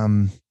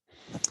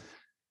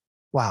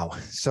wow.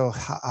 So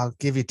I'll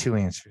give you two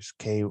answers.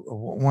 Okay.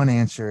 One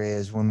answer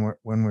is when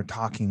we're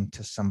talking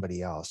to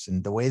somebody else,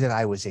 and the way that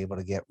I was able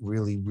to get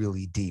really,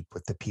 really deep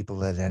with the people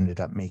that ended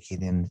up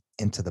making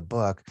it into the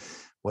book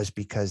was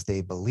because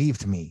they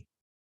believed me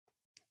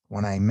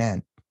when I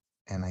meant,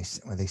 and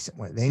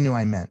they knew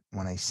I meant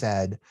when I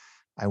said,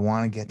 I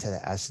want to get to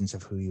the essence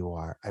of who you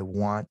are. I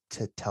want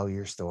to tell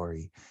your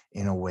story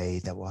in a way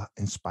that will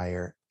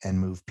inspire and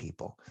move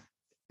people,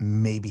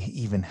 maybe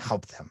even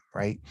help them,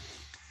 right?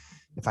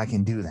 If I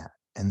can do that.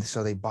 And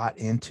so they bought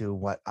into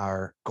what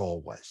our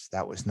goal was.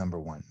 That was number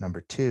one.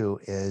 Number two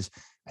is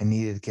I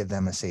needed to give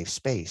them a safe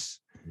space.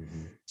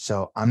 Mm-hmm.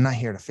 So I'm not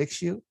here to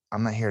fix you.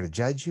 I'm not here to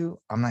judge you.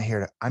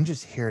 I'm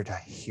just here to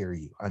hear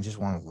you. I just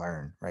want to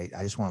learn, right?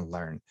 I just want to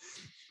learn,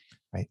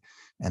 right?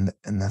 And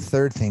the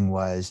third thing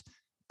was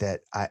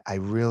that I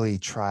really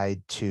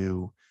tried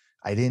to,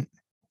 I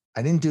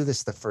didn't do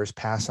this the first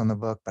pass on the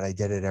book, but I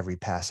did it every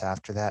pass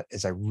after that,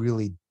 is I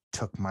really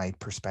took my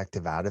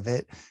perspective out of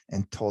it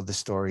and told the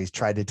stories,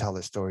 tried to tell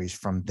the stories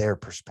from their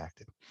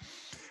perspective,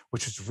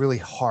 which was really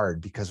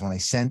hard, because when I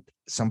sent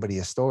somebody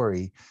a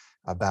story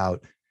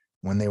about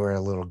when they were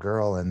a little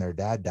girl and their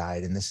dad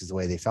died, and this is the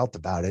way they felt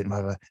about it,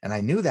 and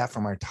I knew that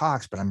from our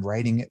talks, but I'm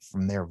writing it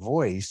from their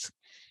voice,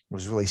 it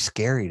was really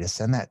scary to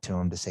send that to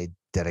them, to say,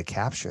 did I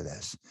capture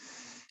this?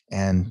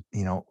 And,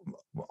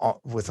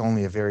 with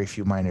only a very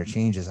few minor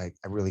changes, I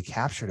really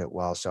captured it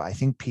well. So I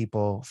think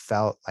people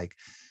felt like,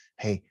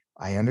 hey,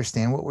 I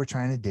understand what we're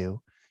trying to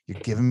do. You're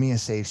giving me a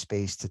safe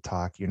space to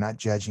talk. You're not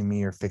judging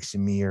me or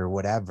fixing me or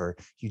whatever.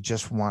 You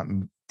just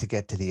want to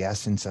get to the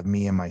essence of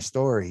me and my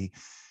story.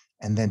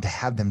 And then to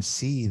have them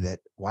see that,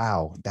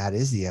 wow, that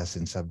is the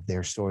essence of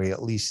their story,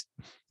 at least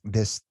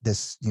this,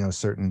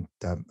 certain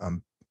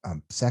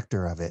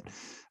sector of it.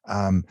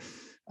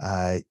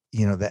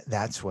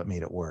 That's what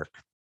made it work.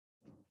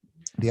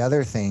 The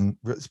other thing,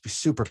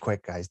 super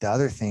quick, guys. The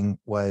other thing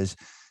was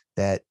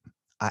that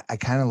I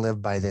kind of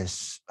live by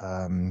this,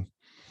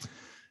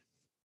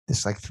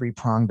 this like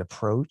 3-pronged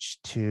approach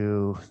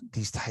to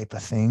these type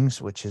of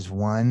things, which is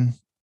one,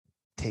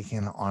 taking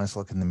an honest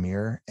look in the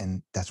mirror.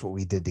 And that's what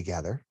we did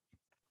together.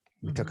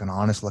 We took an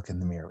honest look in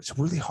the mirror. It's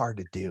really hard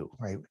to do,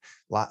 right?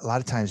 A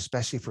lot of times,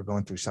 especially if we're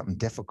going through something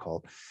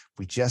difficult,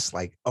 we just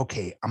like,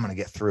 okay, I'm going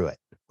to get through it.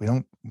 We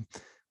don't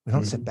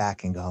sit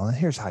back and go,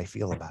 here's how I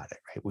feel about it,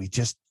 right? We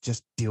just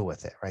deal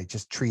with it, right?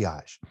 Just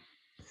triage.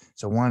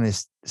 So one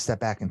is step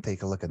back and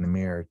take a look in the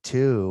mirror.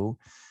 Two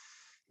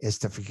is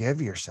to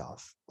forgive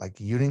yourself. Like,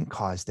 you didn't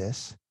cause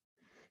this.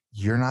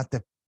 You're not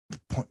the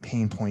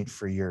pain point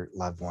for your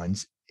loved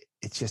ones.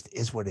 It just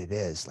is what it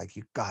is. Like,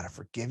 you got to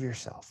forgive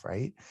yourself,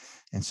 right?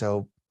 And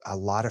so a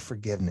lot of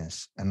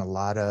forgiveness and a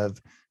lot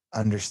of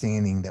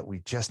understanding that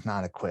we're just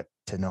not equipped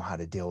to know how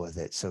to deal with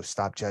it. So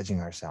stop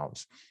judging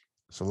ourselves.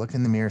 So look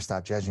in the mirror,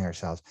 stop judging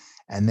ourselves,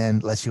 and then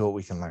let's see what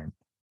we can learn.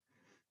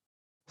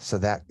 So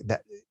that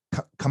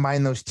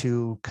combine those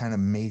two kind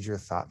of major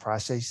thought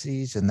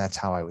processes, and that's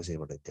how I was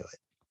able to do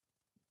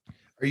it.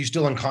 Are you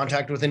still in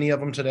contact with any of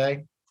them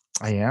today?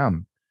 I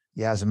am.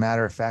 Yeah, as a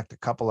matter of fact, a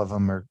couple of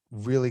them are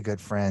really good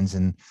friends,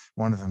 and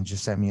one of them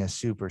just sent me a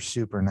super,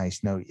 super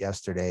nice note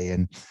yesterday,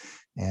 and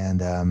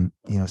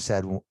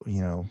said,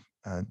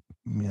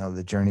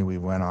 the journey we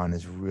went on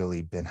has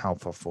really been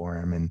helpful for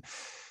him,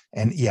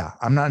 and yeah,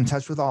 I'm not in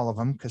touch with all of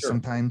them because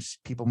sometimes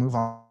people move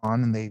on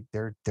and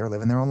they're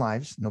living their own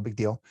lives, no big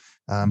deal.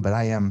 But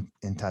I am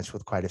in touch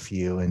with quite a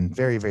few, and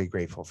very, very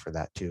grateful for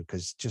that too,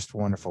 because just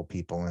wonderful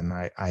people, and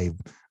I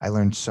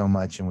learned so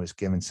much and was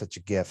given such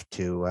a gift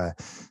to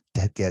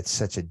get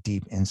such a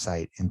deep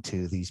insight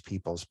into these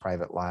people's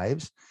private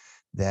lives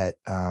that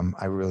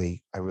I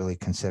really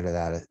consider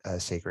that a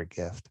sacred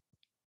gift.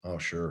 Oh,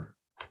 sure.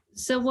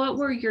 So what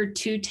were your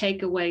 2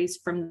 takeaways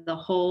from the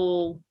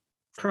whole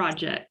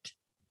project?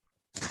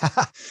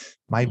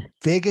 My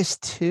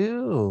biggest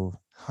 2,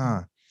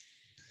 well,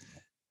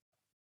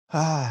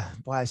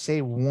 I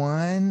say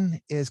one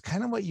is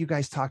kind of what you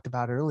guys talked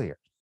about earlier,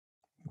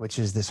 which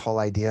is this whole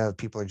idea of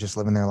people are just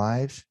living their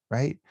lives,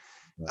 right?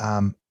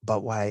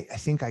 But why I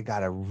think I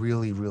got a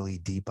really, really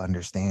deep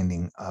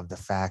understanding of the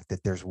fact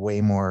that there's way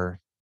more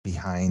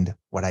behind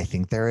what I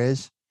think there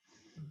is.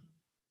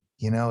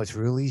 It's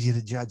real easy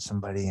to judge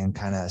somebody and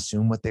kind of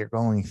assume what they're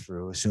going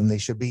through, assume they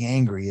should be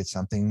angry at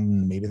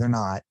something. Maybe they're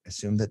not.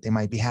 Assume that they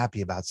might be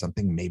happy about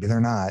something. Maybe they're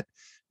not.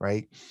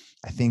 Right.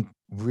 I think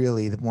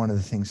really one of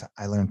the things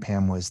I learned,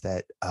 Pam, was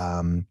that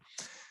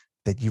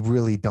that you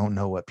really don't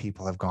know what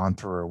people have gone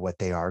through or what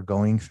they are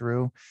going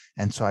through.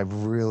 And so I've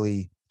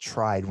really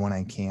tried when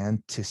I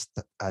can to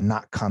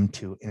not come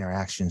to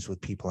interactions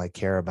with people I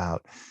care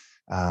about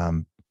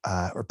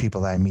or people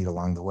that I meet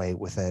along the way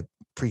with a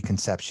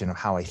preconception of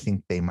how I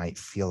think they might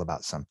feel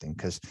about something,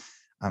 because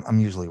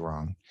I'm usually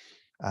wrong.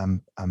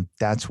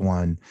 That's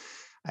one.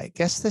 I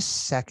guess the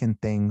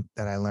second thing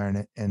that I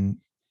learned, and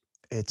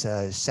it's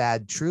a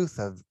sad truth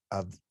of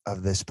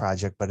this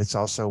project, but it's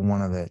also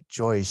one of the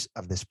joys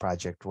of this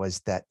project,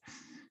 was that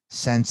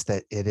sense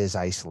that it is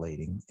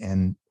isolating,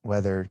 and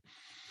whether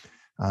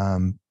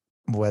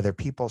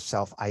people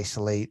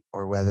self-isolate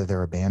or whether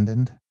they're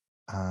abandoned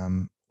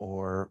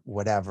or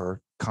whatever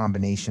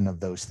combination of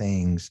those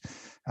things,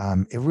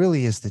 it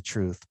really is the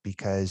truth,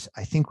 because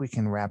I think we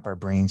can wrap our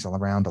brains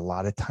around a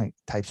lot of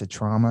types of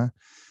trauma.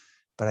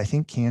 But I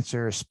think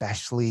cancer,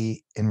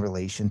 especially in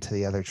relation to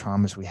the other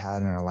traumas we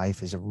had in our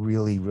life, is a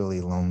really, really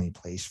lonely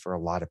place for a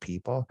lot of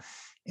people.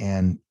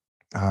 And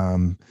I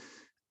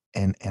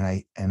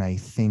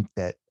think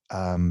that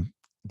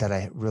that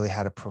I really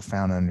had a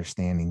profound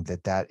understanding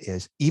that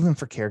is, even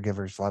for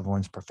caregivers, loved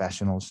ones,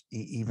 professionals,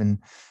 even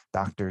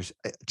doctors.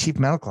 Chief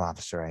medical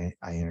officer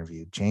I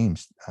interviewed,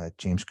 James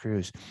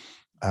Cruz,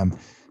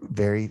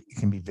 it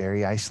can be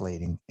very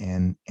isolating,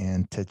 and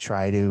to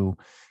try to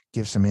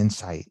give some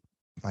insight,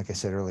 like I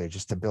said earlier,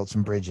 just to build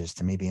some bridges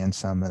to maybe end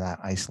some of that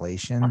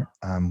isolation,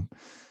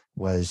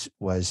 was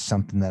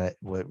something that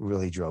what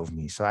really drove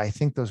me. So I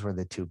think those were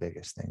the 2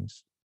 biggest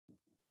things.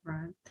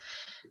 Right.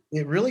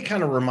 It really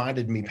kind of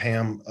reminded me,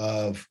 Pam,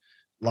 of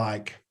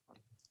like,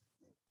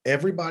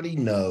 everybody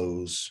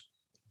knows,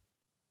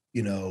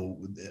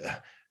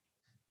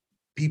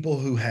 people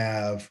who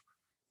have,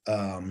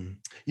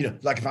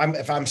 like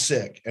if I'm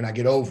sick and I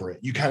get over it,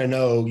 you kind of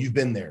know, you've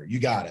been there, you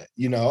got it,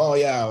 oh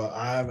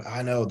yeah,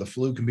 I know the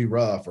flu can be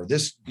rough, or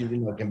this,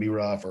 can be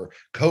rough, or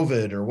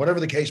COVID, or whatever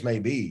the case may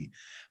be.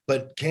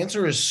 But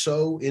cancer is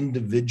so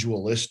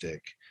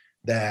individualistic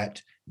that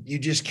you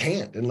just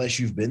can't unless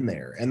you've been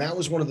there. And that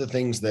was one of the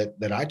things that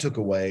I took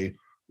away,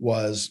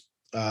 was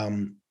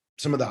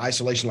some of the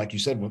isolation, like you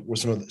said, with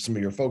some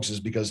of your folks, is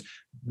because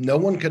no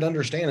one could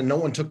understand, and no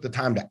one took the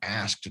time to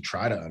ask, to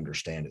try to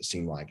understand, it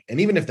seemed like.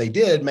 And even if they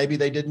did, maybe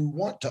they didn't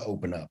want to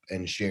open up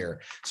and share.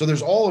 So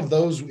there's all of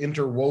those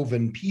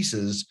interwoven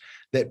pieces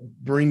that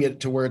bring it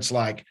to where it's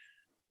like,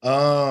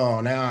 oh,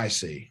 now I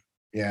see.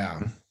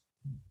 Yeah.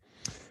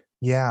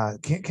 Yeah.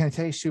 Can I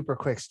tell you a super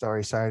quick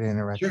story? Sorry to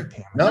interrupt you, Sure.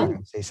 Pam. No. I was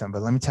gonna say something,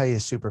 but let me tell you a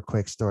super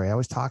quick story. I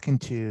was talking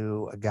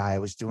to a guy, I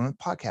was doing a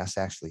podcast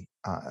actually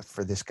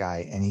for this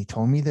guy, and he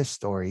told me this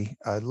story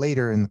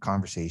later in the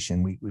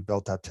conversation. We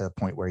built up to the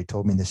point where he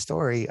told me this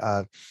story.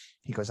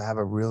 He goes, I have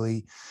a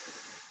really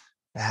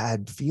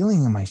bad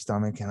feeling in my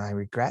stomach and I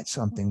regret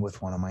something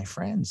with one of my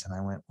friends. And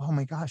I went, oh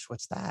my gosh,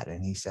 what's that?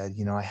 And he said,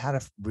 I had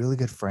a really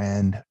good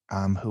friend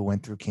who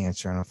went through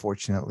cancer, and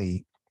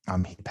unfortunately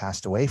he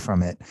passed away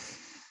from it.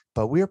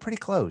 But we were pretty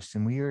close,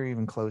 and we were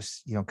even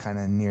close, kind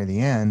of near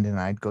the end. And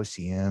I'd go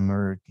see him,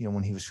 or,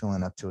 when he was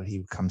feeling up to it, he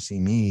would come see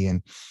me.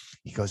 And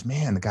he goes,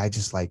 man, the guy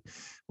just like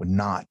would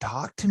not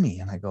talk to me.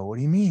 And I go, what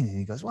do you mean? And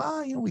he goes,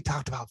 well, we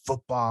talked about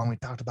football and we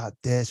talked about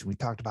this and we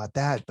talked about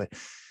that. But,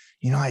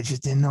 I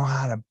just didn't know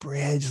how to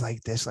bridge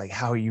like this, like,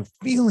 how are you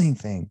feeling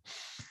thing.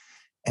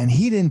 And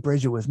he didn't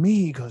bridge it with me.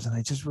 He goes, and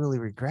I just really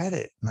regret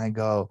it. And I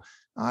go,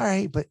 all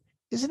right, but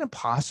isn't it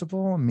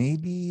possible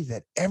maybe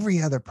that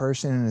every other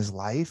person in his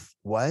life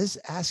was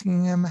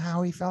asking him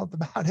how he felt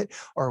about it,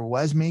 or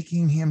was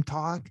making him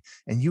talk,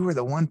 and you were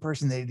the one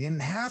person they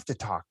didn't have to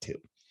talk to?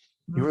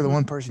 You were the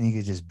one person he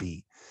could just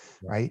be,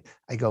 right?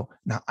 I go,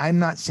 now, I'm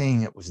not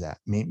saying it was that.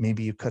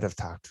 Maybe you could have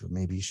talked to him.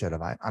 Maybe you should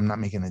have. I'm not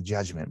making a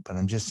judgment, but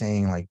I'm just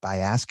saying, like, by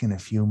asking a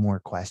few more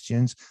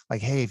questions,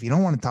 like, hey, if you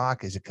don't want to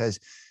talk, is it because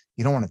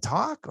you don't want to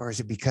talk, or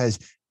is it because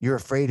you're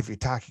afraid if you're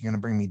talking, you're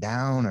going to bring me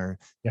down, or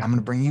I'm going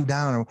to bring you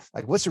down, or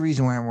like, what's the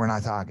reason why we're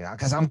not talking?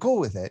 Because I'm cool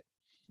with it.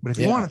 But if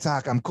you want to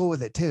talk, I'm cool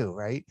with it too.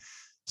 Right.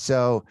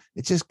 So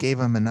it just gave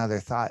him another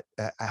thought.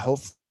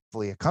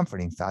 Hopefully a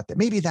comforting thought that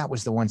maybe that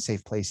was the one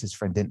safe place his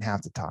friend didn't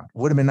have to talk.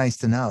 Would have been nice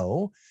to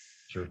know.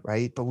 Sure.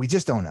 Right. But we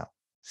just don't know.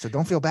 So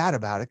don't feel bad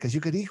about it, because you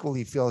could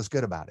equally feel as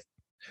good about it.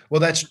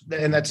 Well, that's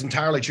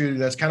entirely true.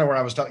 That's kind of where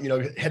I was talking,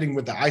 heading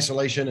with the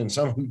isolation, and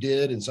some who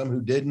did and some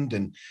who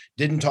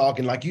didn't talk.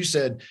 And like you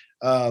said,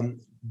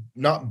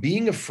 not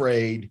being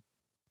afraid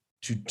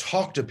to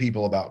talk to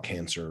people about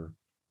cancer,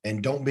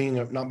 and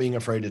not being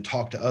afraid to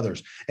talk to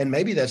others. And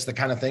maybe that's the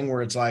kind of thing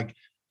where it's like,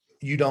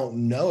 you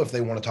don't know if they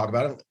want to talk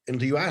about it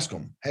until you ask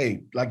them,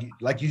 hey,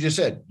 like you just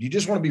said, you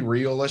just want to be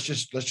real. Let's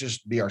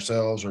just be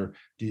ourselves. Or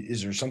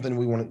is there something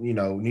we want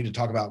to, need to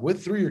talk about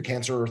through your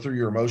cancer or through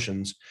your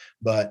emotions,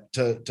 but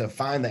to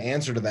find the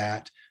answer to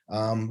that,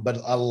 but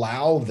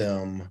allow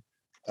them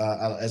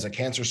as a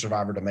cancer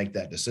survivor to make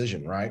that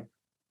decision. Right.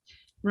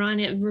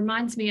 Ron, it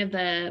reminds me of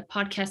the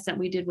podcast that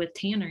we did with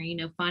Tanner,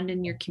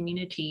 finding your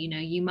community.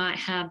 You might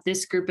have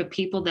this group of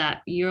people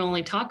that you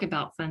only talk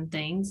about fun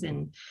things,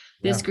 and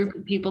this group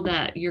of people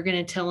that you're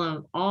going to tell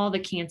them all the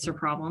cancer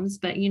problems.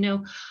 But,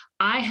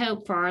 I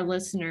hope for our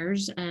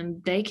listeners,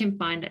 they can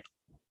find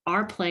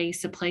our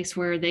place, a place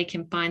where they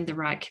can find the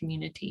right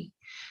community.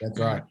 That's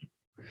right.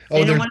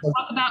 They don't want to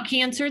talk about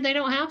cancer. They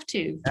don't have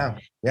to. Yeah.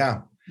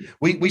 Yeah.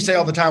 We say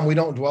all the time, we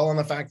don't dwell on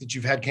the fact that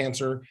you've had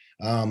cancer.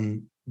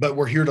 But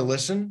we're here to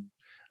listen.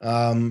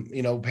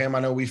 Pam, I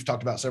know we've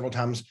talked about several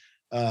times.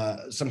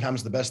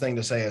 Sometimes the best thing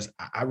to say is,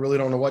 I really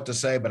don't know what to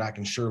say, but I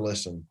can sure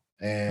listen,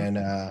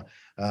 and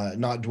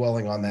not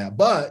dwelling on that.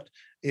 But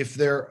if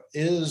there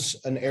is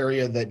an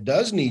area that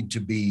does need to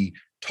be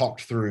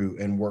talked through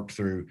and worked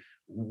through,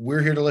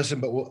 we're here to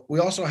listen. But we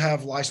also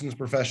have licensed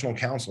professional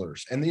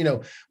counselors. And,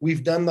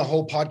 we've done the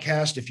whole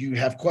podcast. If you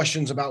have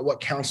questions about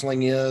what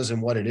counseling is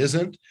and what it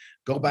isn't,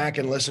 go back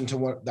and listen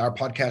to our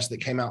podcast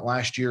that came out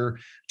last year,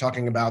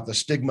 talking about the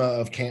stigma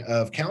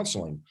of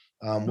counseling.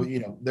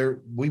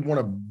 We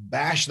want to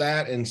bash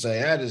that and say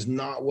that is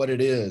not what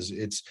it is.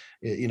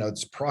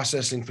 It's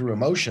processing through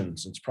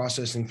emotions. It's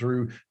processing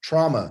through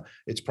trauma.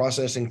 It's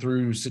processing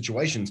through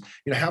situations.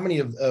 How many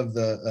of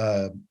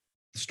the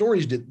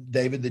stories,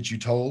 David, that you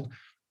told,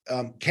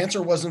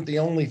 cancer wasn't the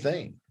only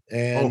thing,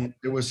 and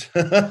it was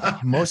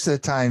most of the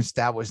times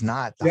that was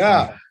not.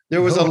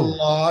 There was a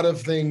lot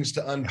of things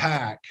to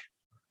unpack.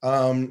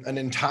 An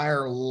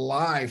entire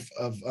life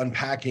of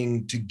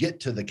unpacking to get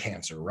to the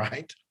cancer,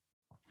 right?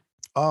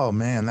 Oh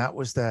man, that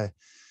was,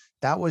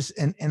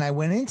 and I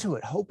went into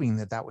it hoping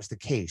that was the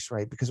case,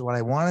 right? Because what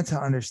I wanted to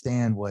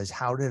understand was,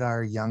 how did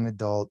our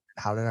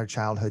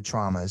childhood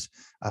traumas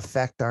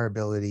affect our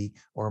ability,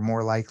 or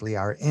more likely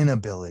our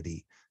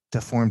inability, to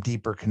form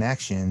deeper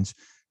connections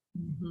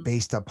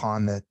based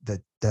upon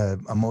the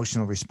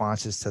emotional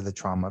responses to the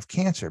trauma of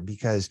cancer?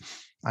 Because,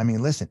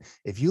 listen,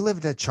 if you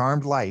lived a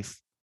charmed life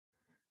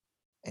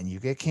and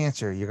you get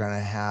cancer, you're going to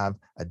have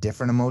a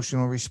different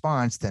emotional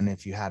response than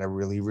if you had a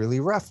really, really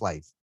rough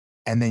life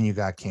and then you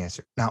got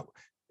cancer. Now,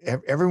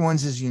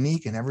 everyone's is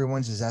unique and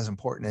everyone's is as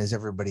important as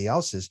everybody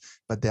else's,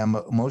 but the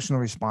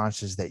emotional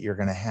responses that you're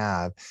going to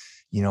have,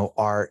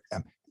 are,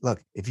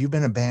 look, if you've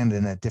been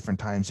abandoned at different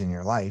times in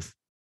your life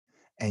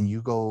and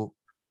you go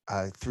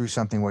through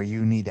something where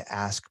you need to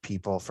ask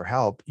people for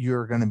help,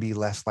 you're going to be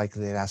less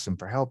likely to ask them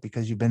for help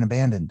because you've been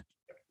abandoned.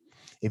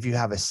 If you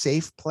have a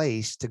safe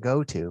place to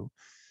go to,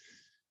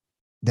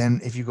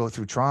 then if you go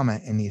through trauma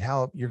and need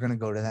help, you're going to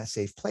go to that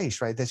safe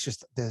place, right? That's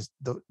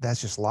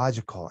just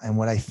logical. And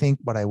what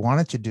I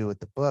wanted to do with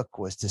the book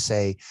was to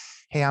say,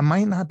 hey, I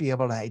might not be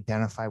able to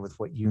identify with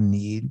what you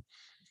need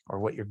or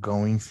what you're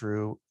going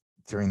through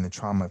during the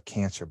trauma of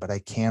cancer, but I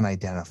can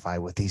identify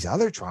with these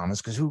other traumas,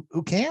 because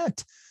who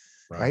can't,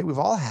 right? We've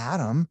all had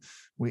them.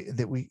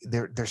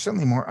 They're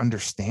certainly more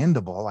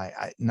understandable.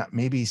 I not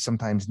maybe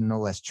sometimes no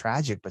less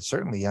tragic, but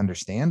certainly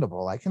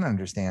understandable. I can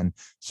understand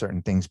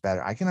certain things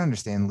better. I can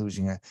understand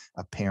losing a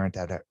parent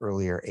at an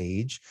earlier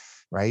age,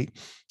 right?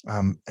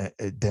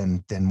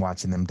 Than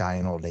watching them die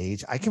in old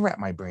age. I can wrap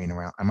my brain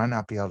around. I might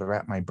not be able to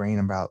wrap my brain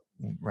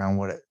around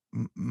what it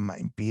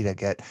might be to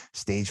get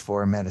stage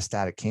 4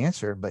 metastatic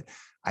cancer, but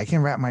I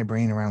can wrap my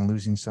brain around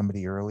losing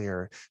somebody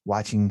earlier,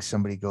 watching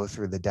somebody go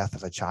through the death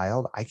of a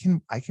child. I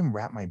can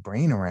wrap my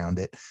brain around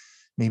it,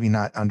 maybe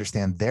not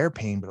understand their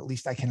pain, but at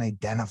least I can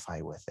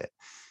identify with it.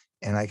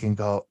 And I can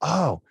go,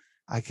 oh,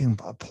 I can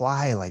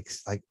apply like,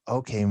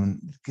 okay,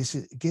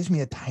 it gives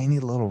me a tiny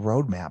little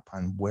roadmap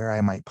on where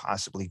I might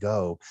possibly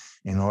go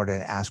in order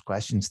to ask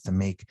questions to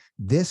make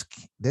this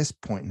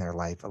point in their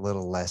life a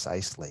little less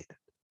isolated.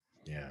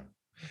 Yeah.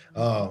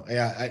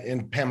 Yeah.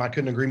 And Pam, I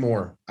couldn't agree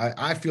more.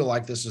 I feel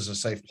like this is a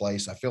safe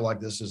place. I feel like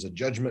this is a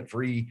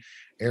judgment-free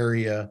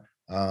area.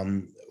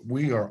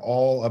 We are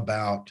all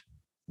about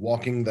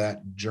walking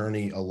that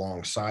journey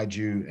alongside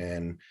you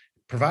and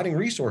providing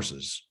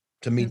resources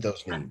to meet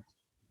those needs.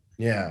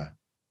 Yeah.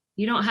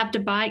 You don't have to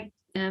bike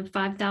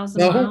 5,000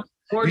 No, miles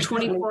or you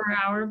 24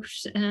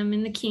 hours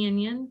in the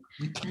canyon.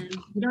 You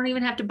don't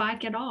even have to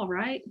bike at all,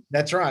 right?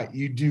 That's right.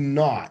 You do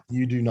not.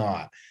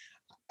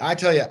 I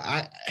tell you,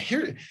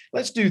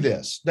 let's do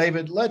this,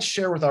 David. Let's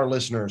share with our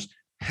listeners,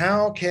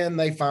 how can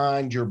they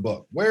find your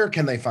book? Where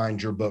can they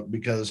find your book?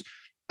 Because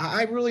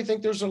I really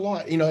think there's a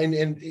lot,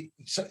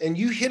 and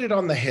you hit it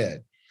on the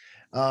head.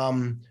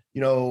 I'm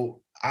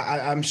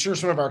sure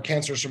some of our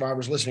cancer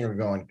survivors listening are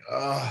going,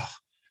 oh,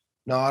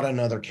 not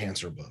another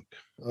cancer book.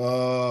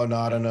 Oh,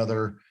 not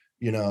another,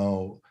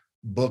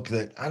 book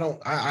that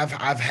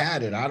I've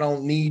had it. I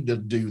don't need to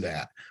do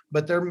that.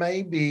 But there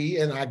may be,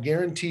 and I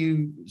guarantee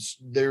you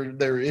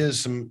there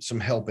is some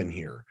help in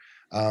here.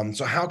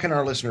 So how can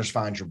our listeners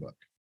find your book?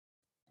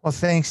 Well,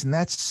 thanks. And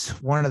that's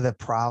one of the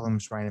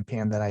problems, Ryan and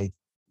Pam, that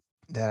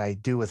I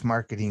do with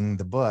marketing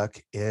the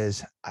book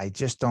is I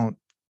just don't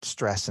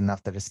stress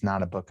enough that it's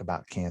not a book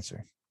about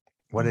cancer.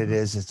 What it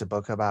is, it's a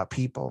book about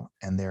people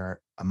and their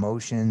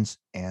emotions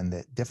and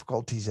the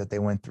difficulties that they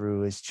went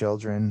through as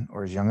children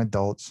or as young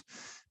adults,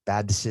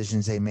 bad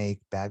decisions they make,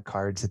 bad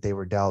cards that they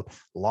were dealt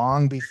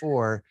long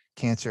before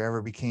cancer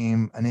ever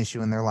became an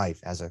issue in their life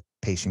as a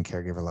patient,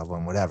 caregiver, loved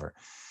one, whatever.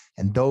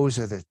 And those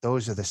are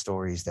the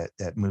stories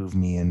that move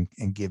me and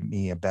give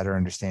me a better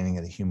understanding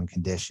of the human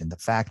condition. The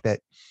fact that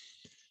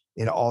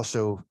it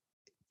also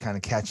kind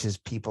of catches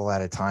people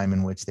at a time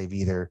in which they've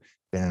either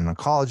been an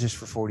oncologist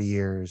for 40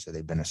 years, or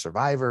they've been a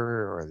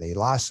survivor, or they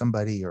lost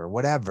somebody or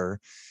whatever.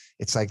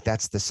 It's like,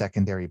 that's the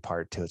secondary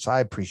part to it. So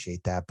I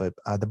appreciate that. But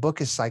the book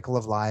is Cycle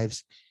of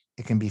Lives.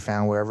 It can be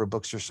found wherever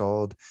books are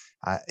sold.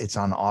 It's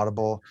on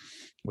Audible,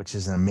 which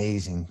is an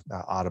amazing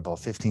Audible.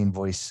 15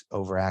 voice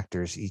over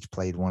actors each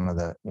played one of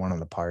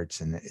the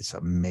parts, and it's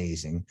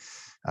amazing.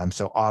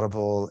 So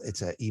Audible,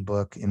 it's an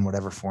ebook in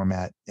whatever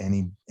format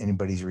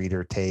anybody's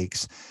reader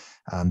takes.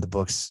 The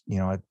books,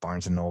 at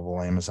Barnes and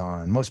Noble,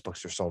 Amazon, most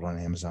books are sold on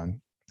Amazon.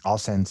 I'll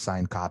send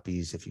signed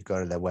copies if you go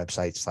to the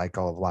website,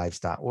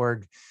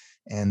 cycleoflives.org.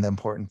 And the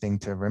important thing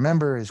to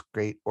remember is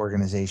great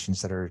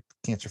organizations that are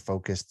cancer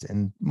focused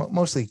and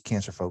mostly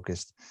cancer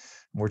focused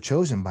were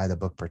chosen by the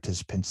book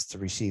participants to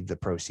receive the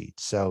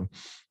proceeds. So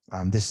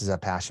this is a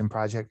passion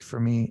project for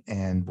me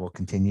and will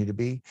continue to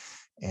be.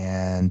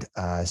 And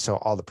so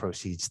all the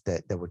proceeds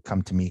that would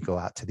come to me go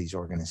out to these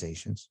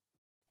organizations.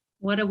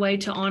 What a way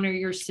to honor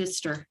your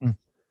sister.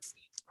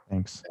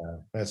 Thanks.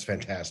 That's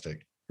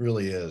fantastic.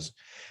 Really is.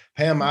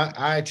 Pam,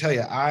 I tell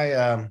you,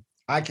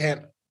 I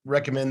can't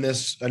recommend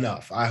this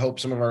enough. I hope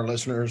some of our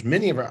listeners,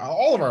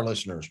 all of our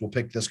listeners will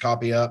pick this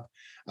copy up.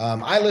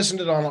 I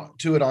listened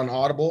to it on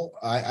Audible.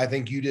 I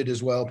think you did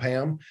as well,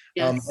 Pam.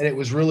 Yes. And it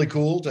was really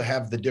cool to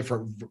have the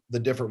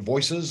different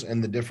voices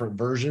and the different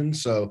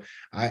versions. So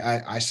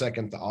I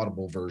second the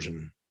Audible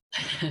version.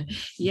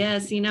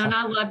 Yes, and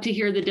I love to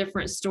hear the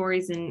different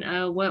stories and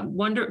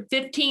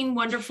 15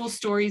 wonderful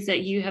stories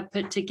that you have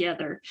put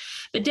together.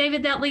 But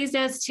David, that leads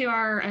us to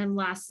our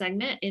last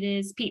segment. It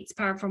is Pete's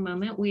Powerful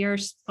Moment. We are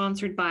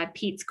sponsored by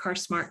Pete's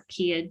CarSmart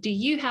Kia. Do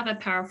you have a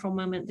powerful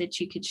moment that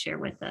you could share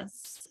with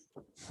us?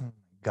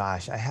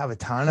 Gosh, I have a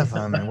ton of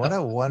them. And what a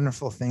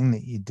wonderful thing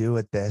that you do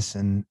with this.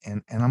 And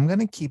I'm going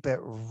to keep it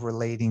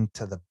relating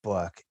to the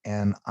book.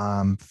 And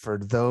for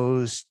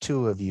those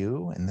two of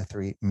you and the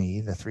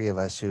three of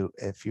us who,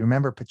 if you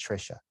remember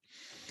Patricia.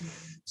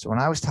 So when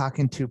I was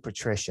talking to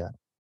Patricia,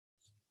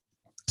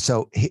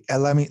 so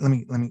let me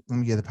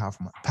give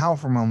the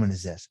powerful moment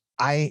is this.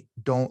 I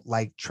don't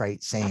like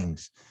trite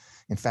sayings.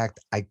 In fact,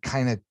 I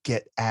kind of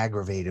get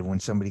aggravated when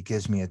somebody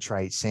gives me a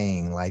trite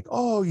saying like,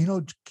 oh,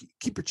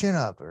 keep your chin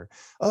up, or,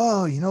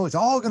 oh, it's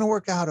all going to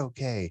work out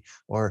okay.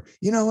 Or,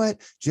 you know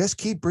what, just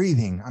keep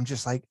breathing. I'm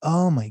just like,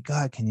 oh my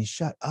God, can you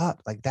shut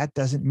up? Like, that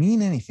doesn't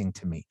mean anything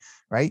to me.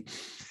 Right.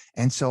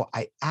 And so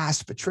I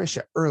asked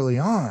Patricia early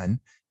on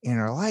in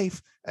our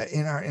life,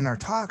 in our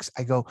talks,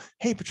 I go,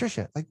 hey,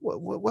 Patricia, like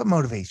what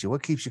motivates you?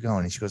 What keeps you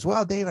going? And she goes,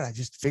 well, David, I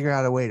just figure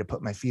out a way to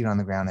put my feet on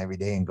the ground every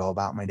day and go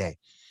about my day.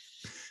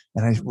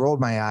 And I rolled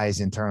my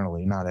eyes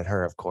internally, not at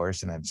her, of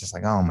course. And I'm just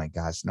like, oh my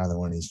gosh, another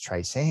one of these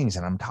trite sayings.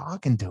 And I'm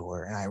talking to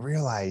her and I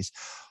realize,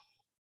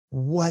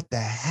 what the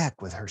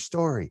heck with her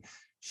story?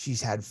 She's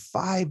had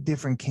 5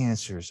 different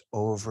cancers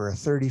over a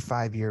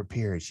 35-year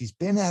period. She's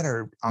been at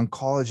her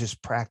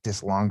oncologist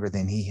practice longer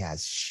than he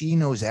has. She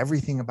knows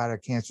everything about her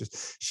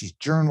cancers. She's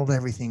journaled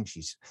everything.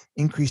 She's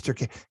increased her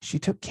care. She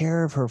took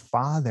care of her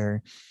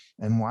father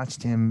and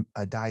watched him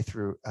die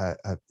through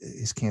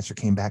his cancer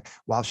came back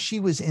while she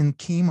was in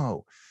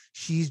chemo.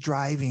 She's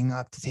driving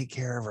up to take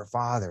care of her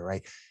father,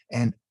 right?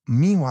 And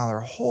meanwhile, her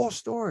whole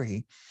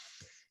story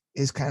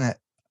is kind of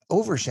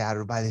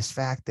overshadowed by this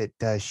fact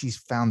that she's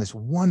found this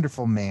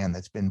wonderful man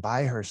that's been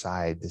by her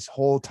side this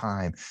whole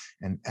time,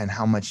 and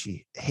how much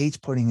she hates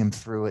putting him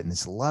through it, and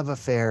this love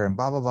affair and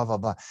blah, blah, blah, blah,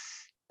 blah.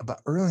 But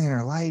early in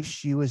her life,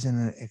 she was in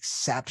an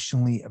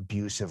exceptionally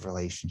abusive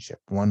relationship,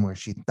 one where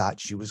she thought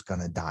she was going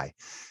to die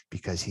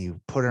because he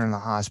put her in the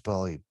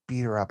hospital. He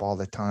beat her up all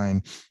the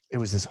time. It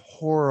was this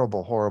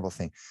horrible, horrible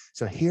thing.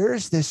 So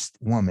here's this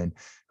woman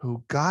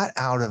who got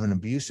out of an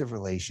abusive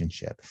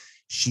relationship.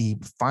 She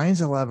finds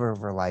a lover of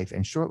her life,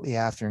 and shortly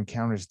after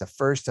encounters the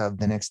first of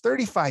the next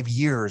 35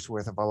 years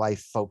worth of a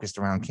life focused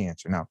around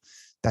cancer. Now,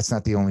 that's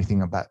not the only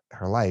thing about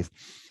her life.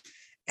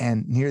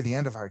 And near the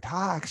end of our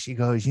talk, she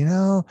goes,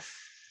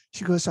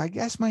 so I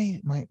guess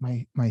my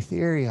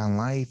theory on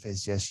life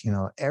is just,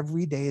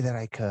 every day that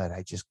I could,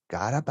 I just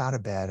got up out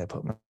of bed, I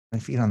put my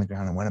feet on the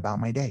ground and went about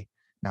my day.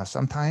 Now,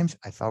 sometimes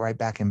I fell right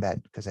back in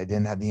bed because I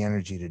didn't have the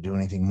energy to do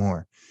anything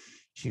more.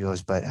 She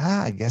goes, but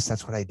I guess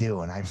that's what I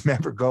do. And I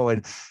remember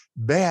going,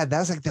 man,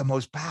 that's like the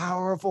most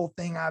powerful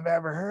thing I've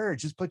ever heard.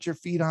 Just put your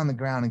feet on the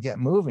ground and get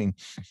moving.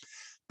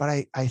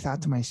 But I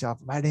thought to myself,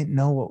 if I didn't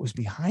know what was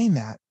behind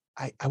that,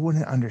 I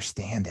wouldn't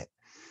understand it.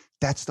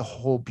 That's the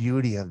whole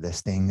beauty of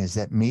this thing, is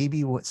that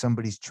maybe what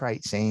somebody's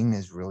trite saying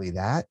is really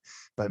that,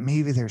 but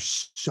maybe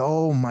there's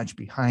so much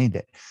behind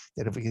it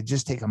that if we could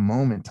just take a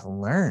moment to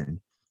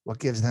learn what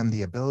gives them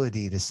the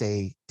ability to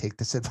say, take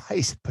this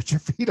advice, put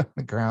your feet on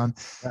the ground,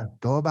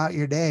 go about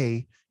your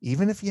day,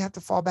 even if you have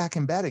to fall back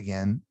in bed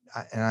again.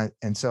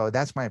 And so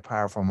that's my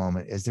powerful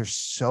moment, is there's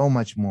so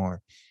much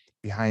more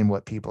behind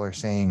what people are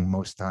saying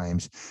most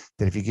times,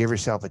 that if you give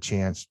yourself a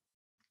chance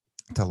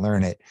to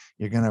learn it,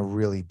 you're going to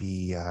really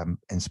be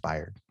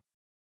inspired.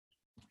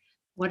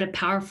 What a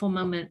powerful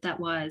moment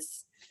that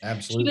was.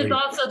 Absolutely. She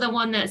was also the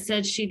one that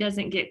said she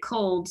doesn't get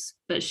colds,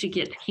 but she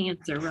gets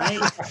cancer, right?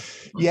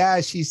 Yeah,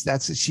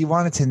 she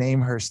wanted to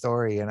name her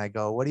story, and I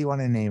go, what do you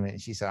want to name it?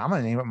 And she said, I'm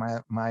going to name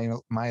it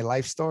my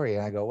life story.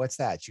 And I go, what's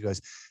that? She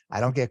goes, I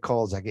don't get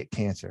colds, I get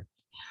cancer.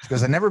 She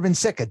goes, I've never been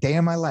sick a day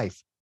in my life.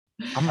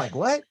 I'm like,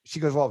 what? She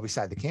goes, well,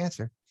 beside the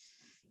cancer.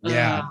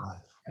 Yeah.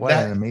 What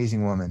an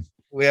amazing woman.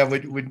 Yeah,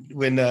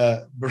 when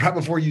right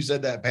before you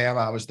said that, Pam,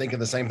 I was thinking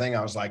the same thing.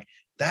 I was like,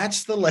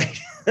 that's the lady.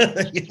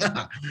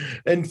 Yeah.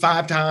 And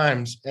 5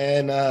 times.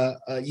 And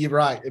you're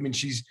right. I mean,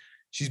 she's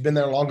been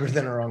there longer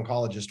than her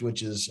oncologist,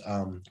 which is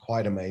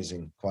quite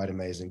amazing. Quite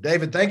amazing.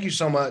 David, thank you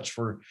so much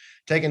for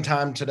taking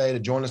time today to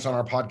join us on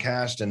our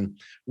podcast and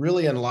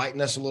really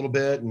enlighten us a little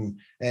bit and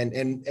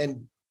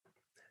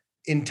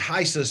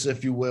entice us,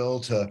 if you will,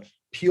 to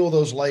peel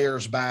those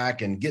layers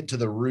back and get to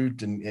the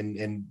root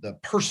and the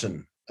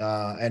person,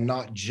 and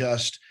not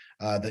just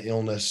the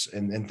illness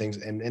and things,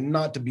 and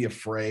not to be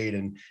afraid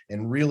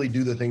and really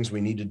do the things we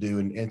need to do.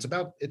 And it's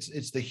about,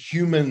 it's the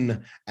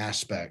human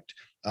aspect.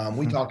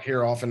 We talk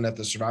here often at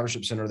the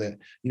Survivorship Center that,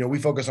 we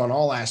focus on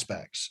all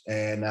aspects.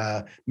 And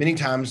many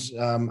times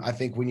I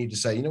think we need to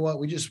say, you know what,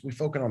 we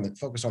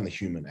focus on the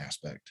human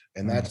aspect.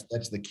 And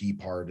that's the key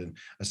part. And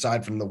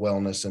aside from the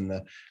wellness and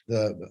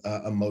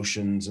the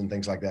emotions and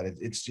things like that,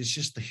 it's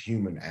just the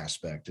human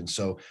aspect. And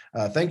so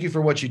thank you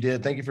for what you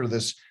did. Thank you for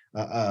this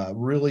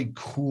really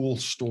cool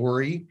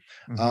story.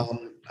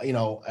 We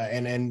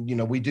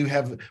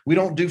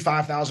don't do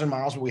 5,000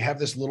 miles, but we have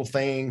this little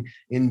thing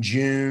in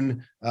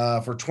June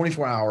for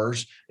 24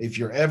 hours. If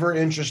you're ever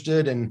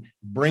interested in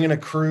bringing a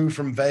crew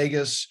from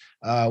Vegas,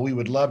 we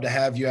would love to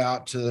have you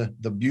out to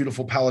the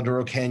beautiful Palo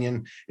Duro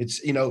Canyon. It's,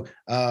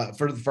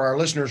 for our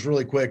listeners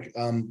really quick,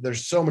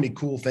 there's so many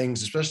cool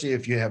things, especially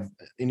if you have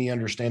any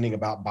understanding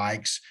about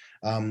bikes.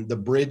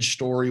 The bridge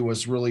story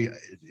was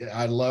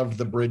I loved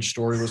the bridge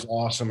story. It was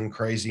awesome and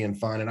crazy and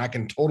fun. And I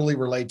can totally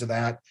relate to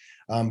that.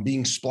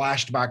 being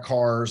splashed by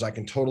cars. I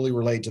can totally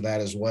relate to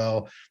that as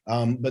well.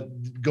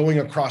 But going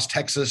across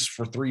Texas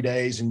for 3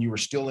 days and you were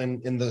still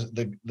in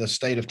the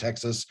state of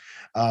Texas,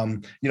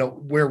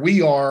 where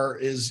we are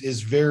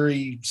is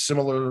very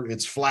similar.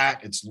 It's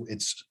flat.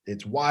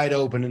 It's wide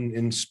open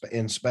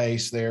in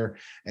space there.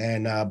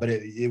 And, but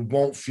it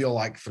won't feel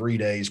like 3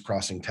 days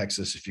crossing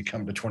Texas if you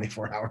come to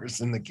 24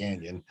 hours in the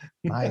canyon.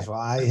 Nice.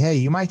 Well, hey,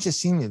 you might just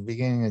see me at the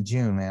beginning of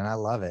June, man. I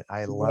love it.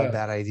 I love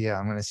that idea.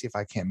 I'm going to see if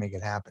I can't make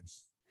it happen.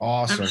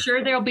 Awesome. I'm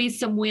sure there'll be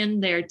some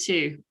wind there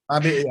too. I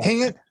mean,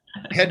 Hang it.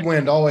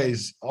 Headwind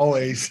always.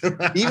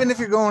 Even if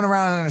you're going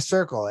around in a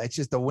circle, it's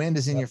just the wind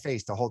is in your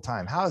face the whole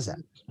time. How is that?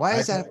 Why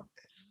is that?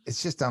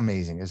 It's just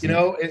amazing, isn't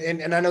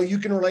it? And I know you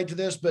can relate to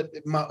this, but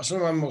some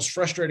of my most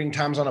frustrating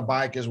times on a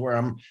bike is where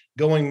I'm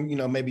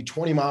going, maybe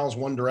 20 miles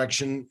one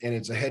direction and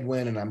it's a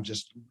headwind and I'm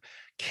just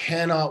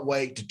cannot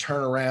wait to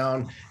turn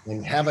around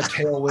and have a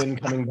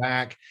tailwind coming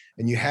back.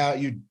 And you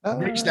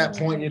reach that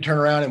point and you turn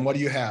around and what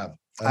do you have?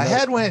 A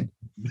headwind.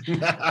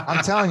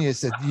 I'm telling you,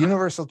 it's the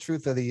universal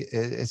truth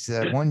it's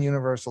the one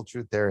universal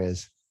truth there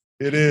is.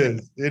 It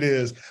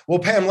is. Well,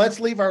 Pam, let's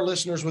leave our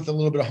listeners with a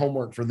little bit of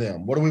homework for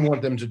them. What do we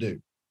want them to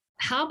do?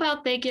 How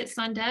about they get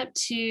signed up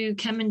to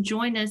come and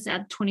join us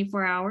at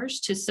 24 hours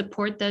to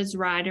support those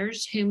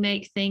riders who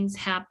make things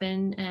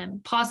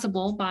happen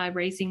possible by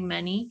raising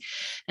money.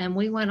 And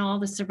we want all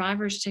the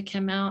survivors to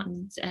come out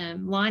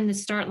and line the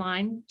start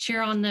line,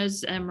 cheer on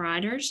those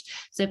riders.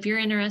 So if you're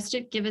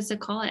interested, give us a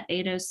call at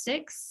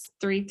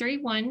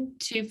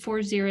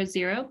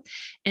 806-331-2400.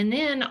 And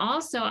then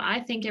also,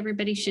 I think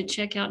everybody should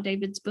check out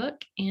David's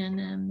book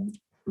and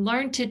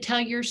learn to tell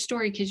your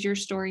story because your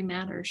story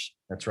matters.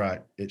 That's right.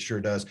 It sure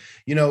does.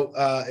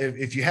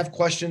 If you have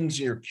questions,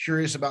 you're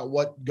curious about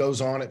what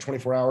goes on at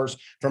 24 hours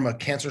from a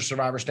cancer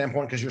survivor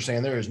standpoint, because you're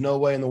saying there is no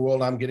way in the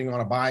world I'm getting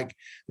on a bike.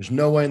 There's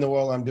no way in the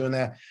world I'm doing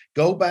that.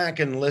 Go back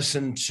and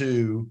listen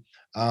to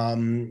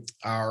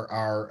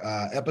our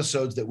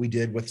episodes that we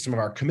did with some of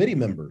our committee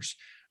members.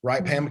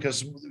 Right, Pam,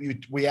 because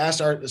we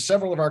asked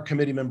several of our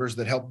committee members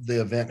that helped the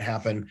event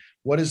happen,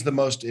 what is the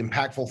most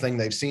impactful thing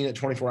they've seen at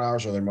 24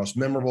 hours or their most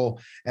memorable?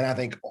 And I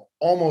think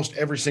almost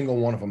every single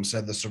one of them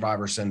said the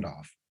survivor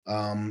send-off.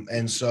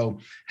 And so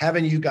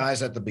having you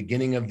guys at the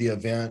beginning of the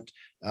event,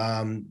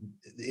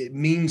 it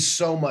means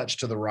so much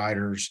to the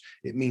riders.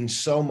 It means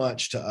so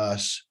much to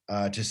us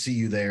to see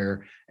you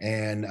there.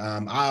 And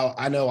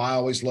I know I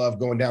always love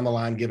going down the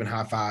line, giving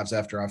high fives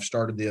after I've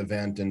started the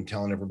event and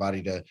telling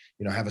everybody to,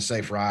 have a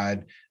safe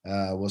ride.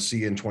 We'll see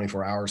you in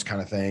 24 hours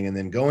kind of thing. And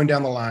then going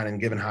down the line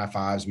and giving high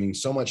fives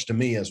means so much to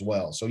me as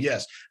well. So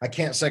yes, I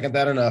can't second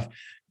that enough.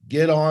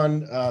 Get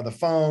on the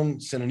phone,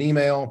 send an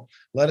email,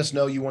 let us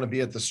know you want to be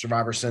at the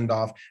Survivor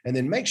Send-Off, and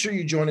then make sure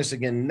you join us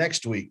again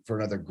next week for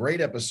another great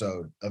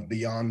episode of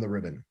Beyond the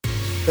Ribbon.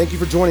 Thank you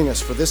for joining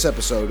us for this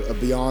episode of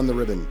Beyond the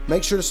Ribbon.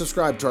 Make sure to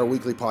subscribe to our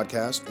weekly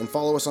podcast and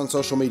follow us on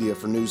social media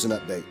for news and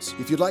updates.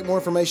 If you'd like more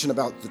information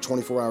about the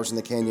 24 Hours in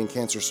the Canyon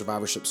Cancer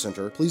Survivorship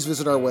Center, please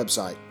visit our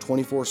website,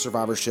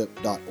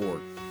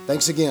 24survivorship.org.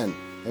 Thanks again,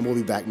 and we'll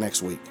be back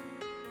next week.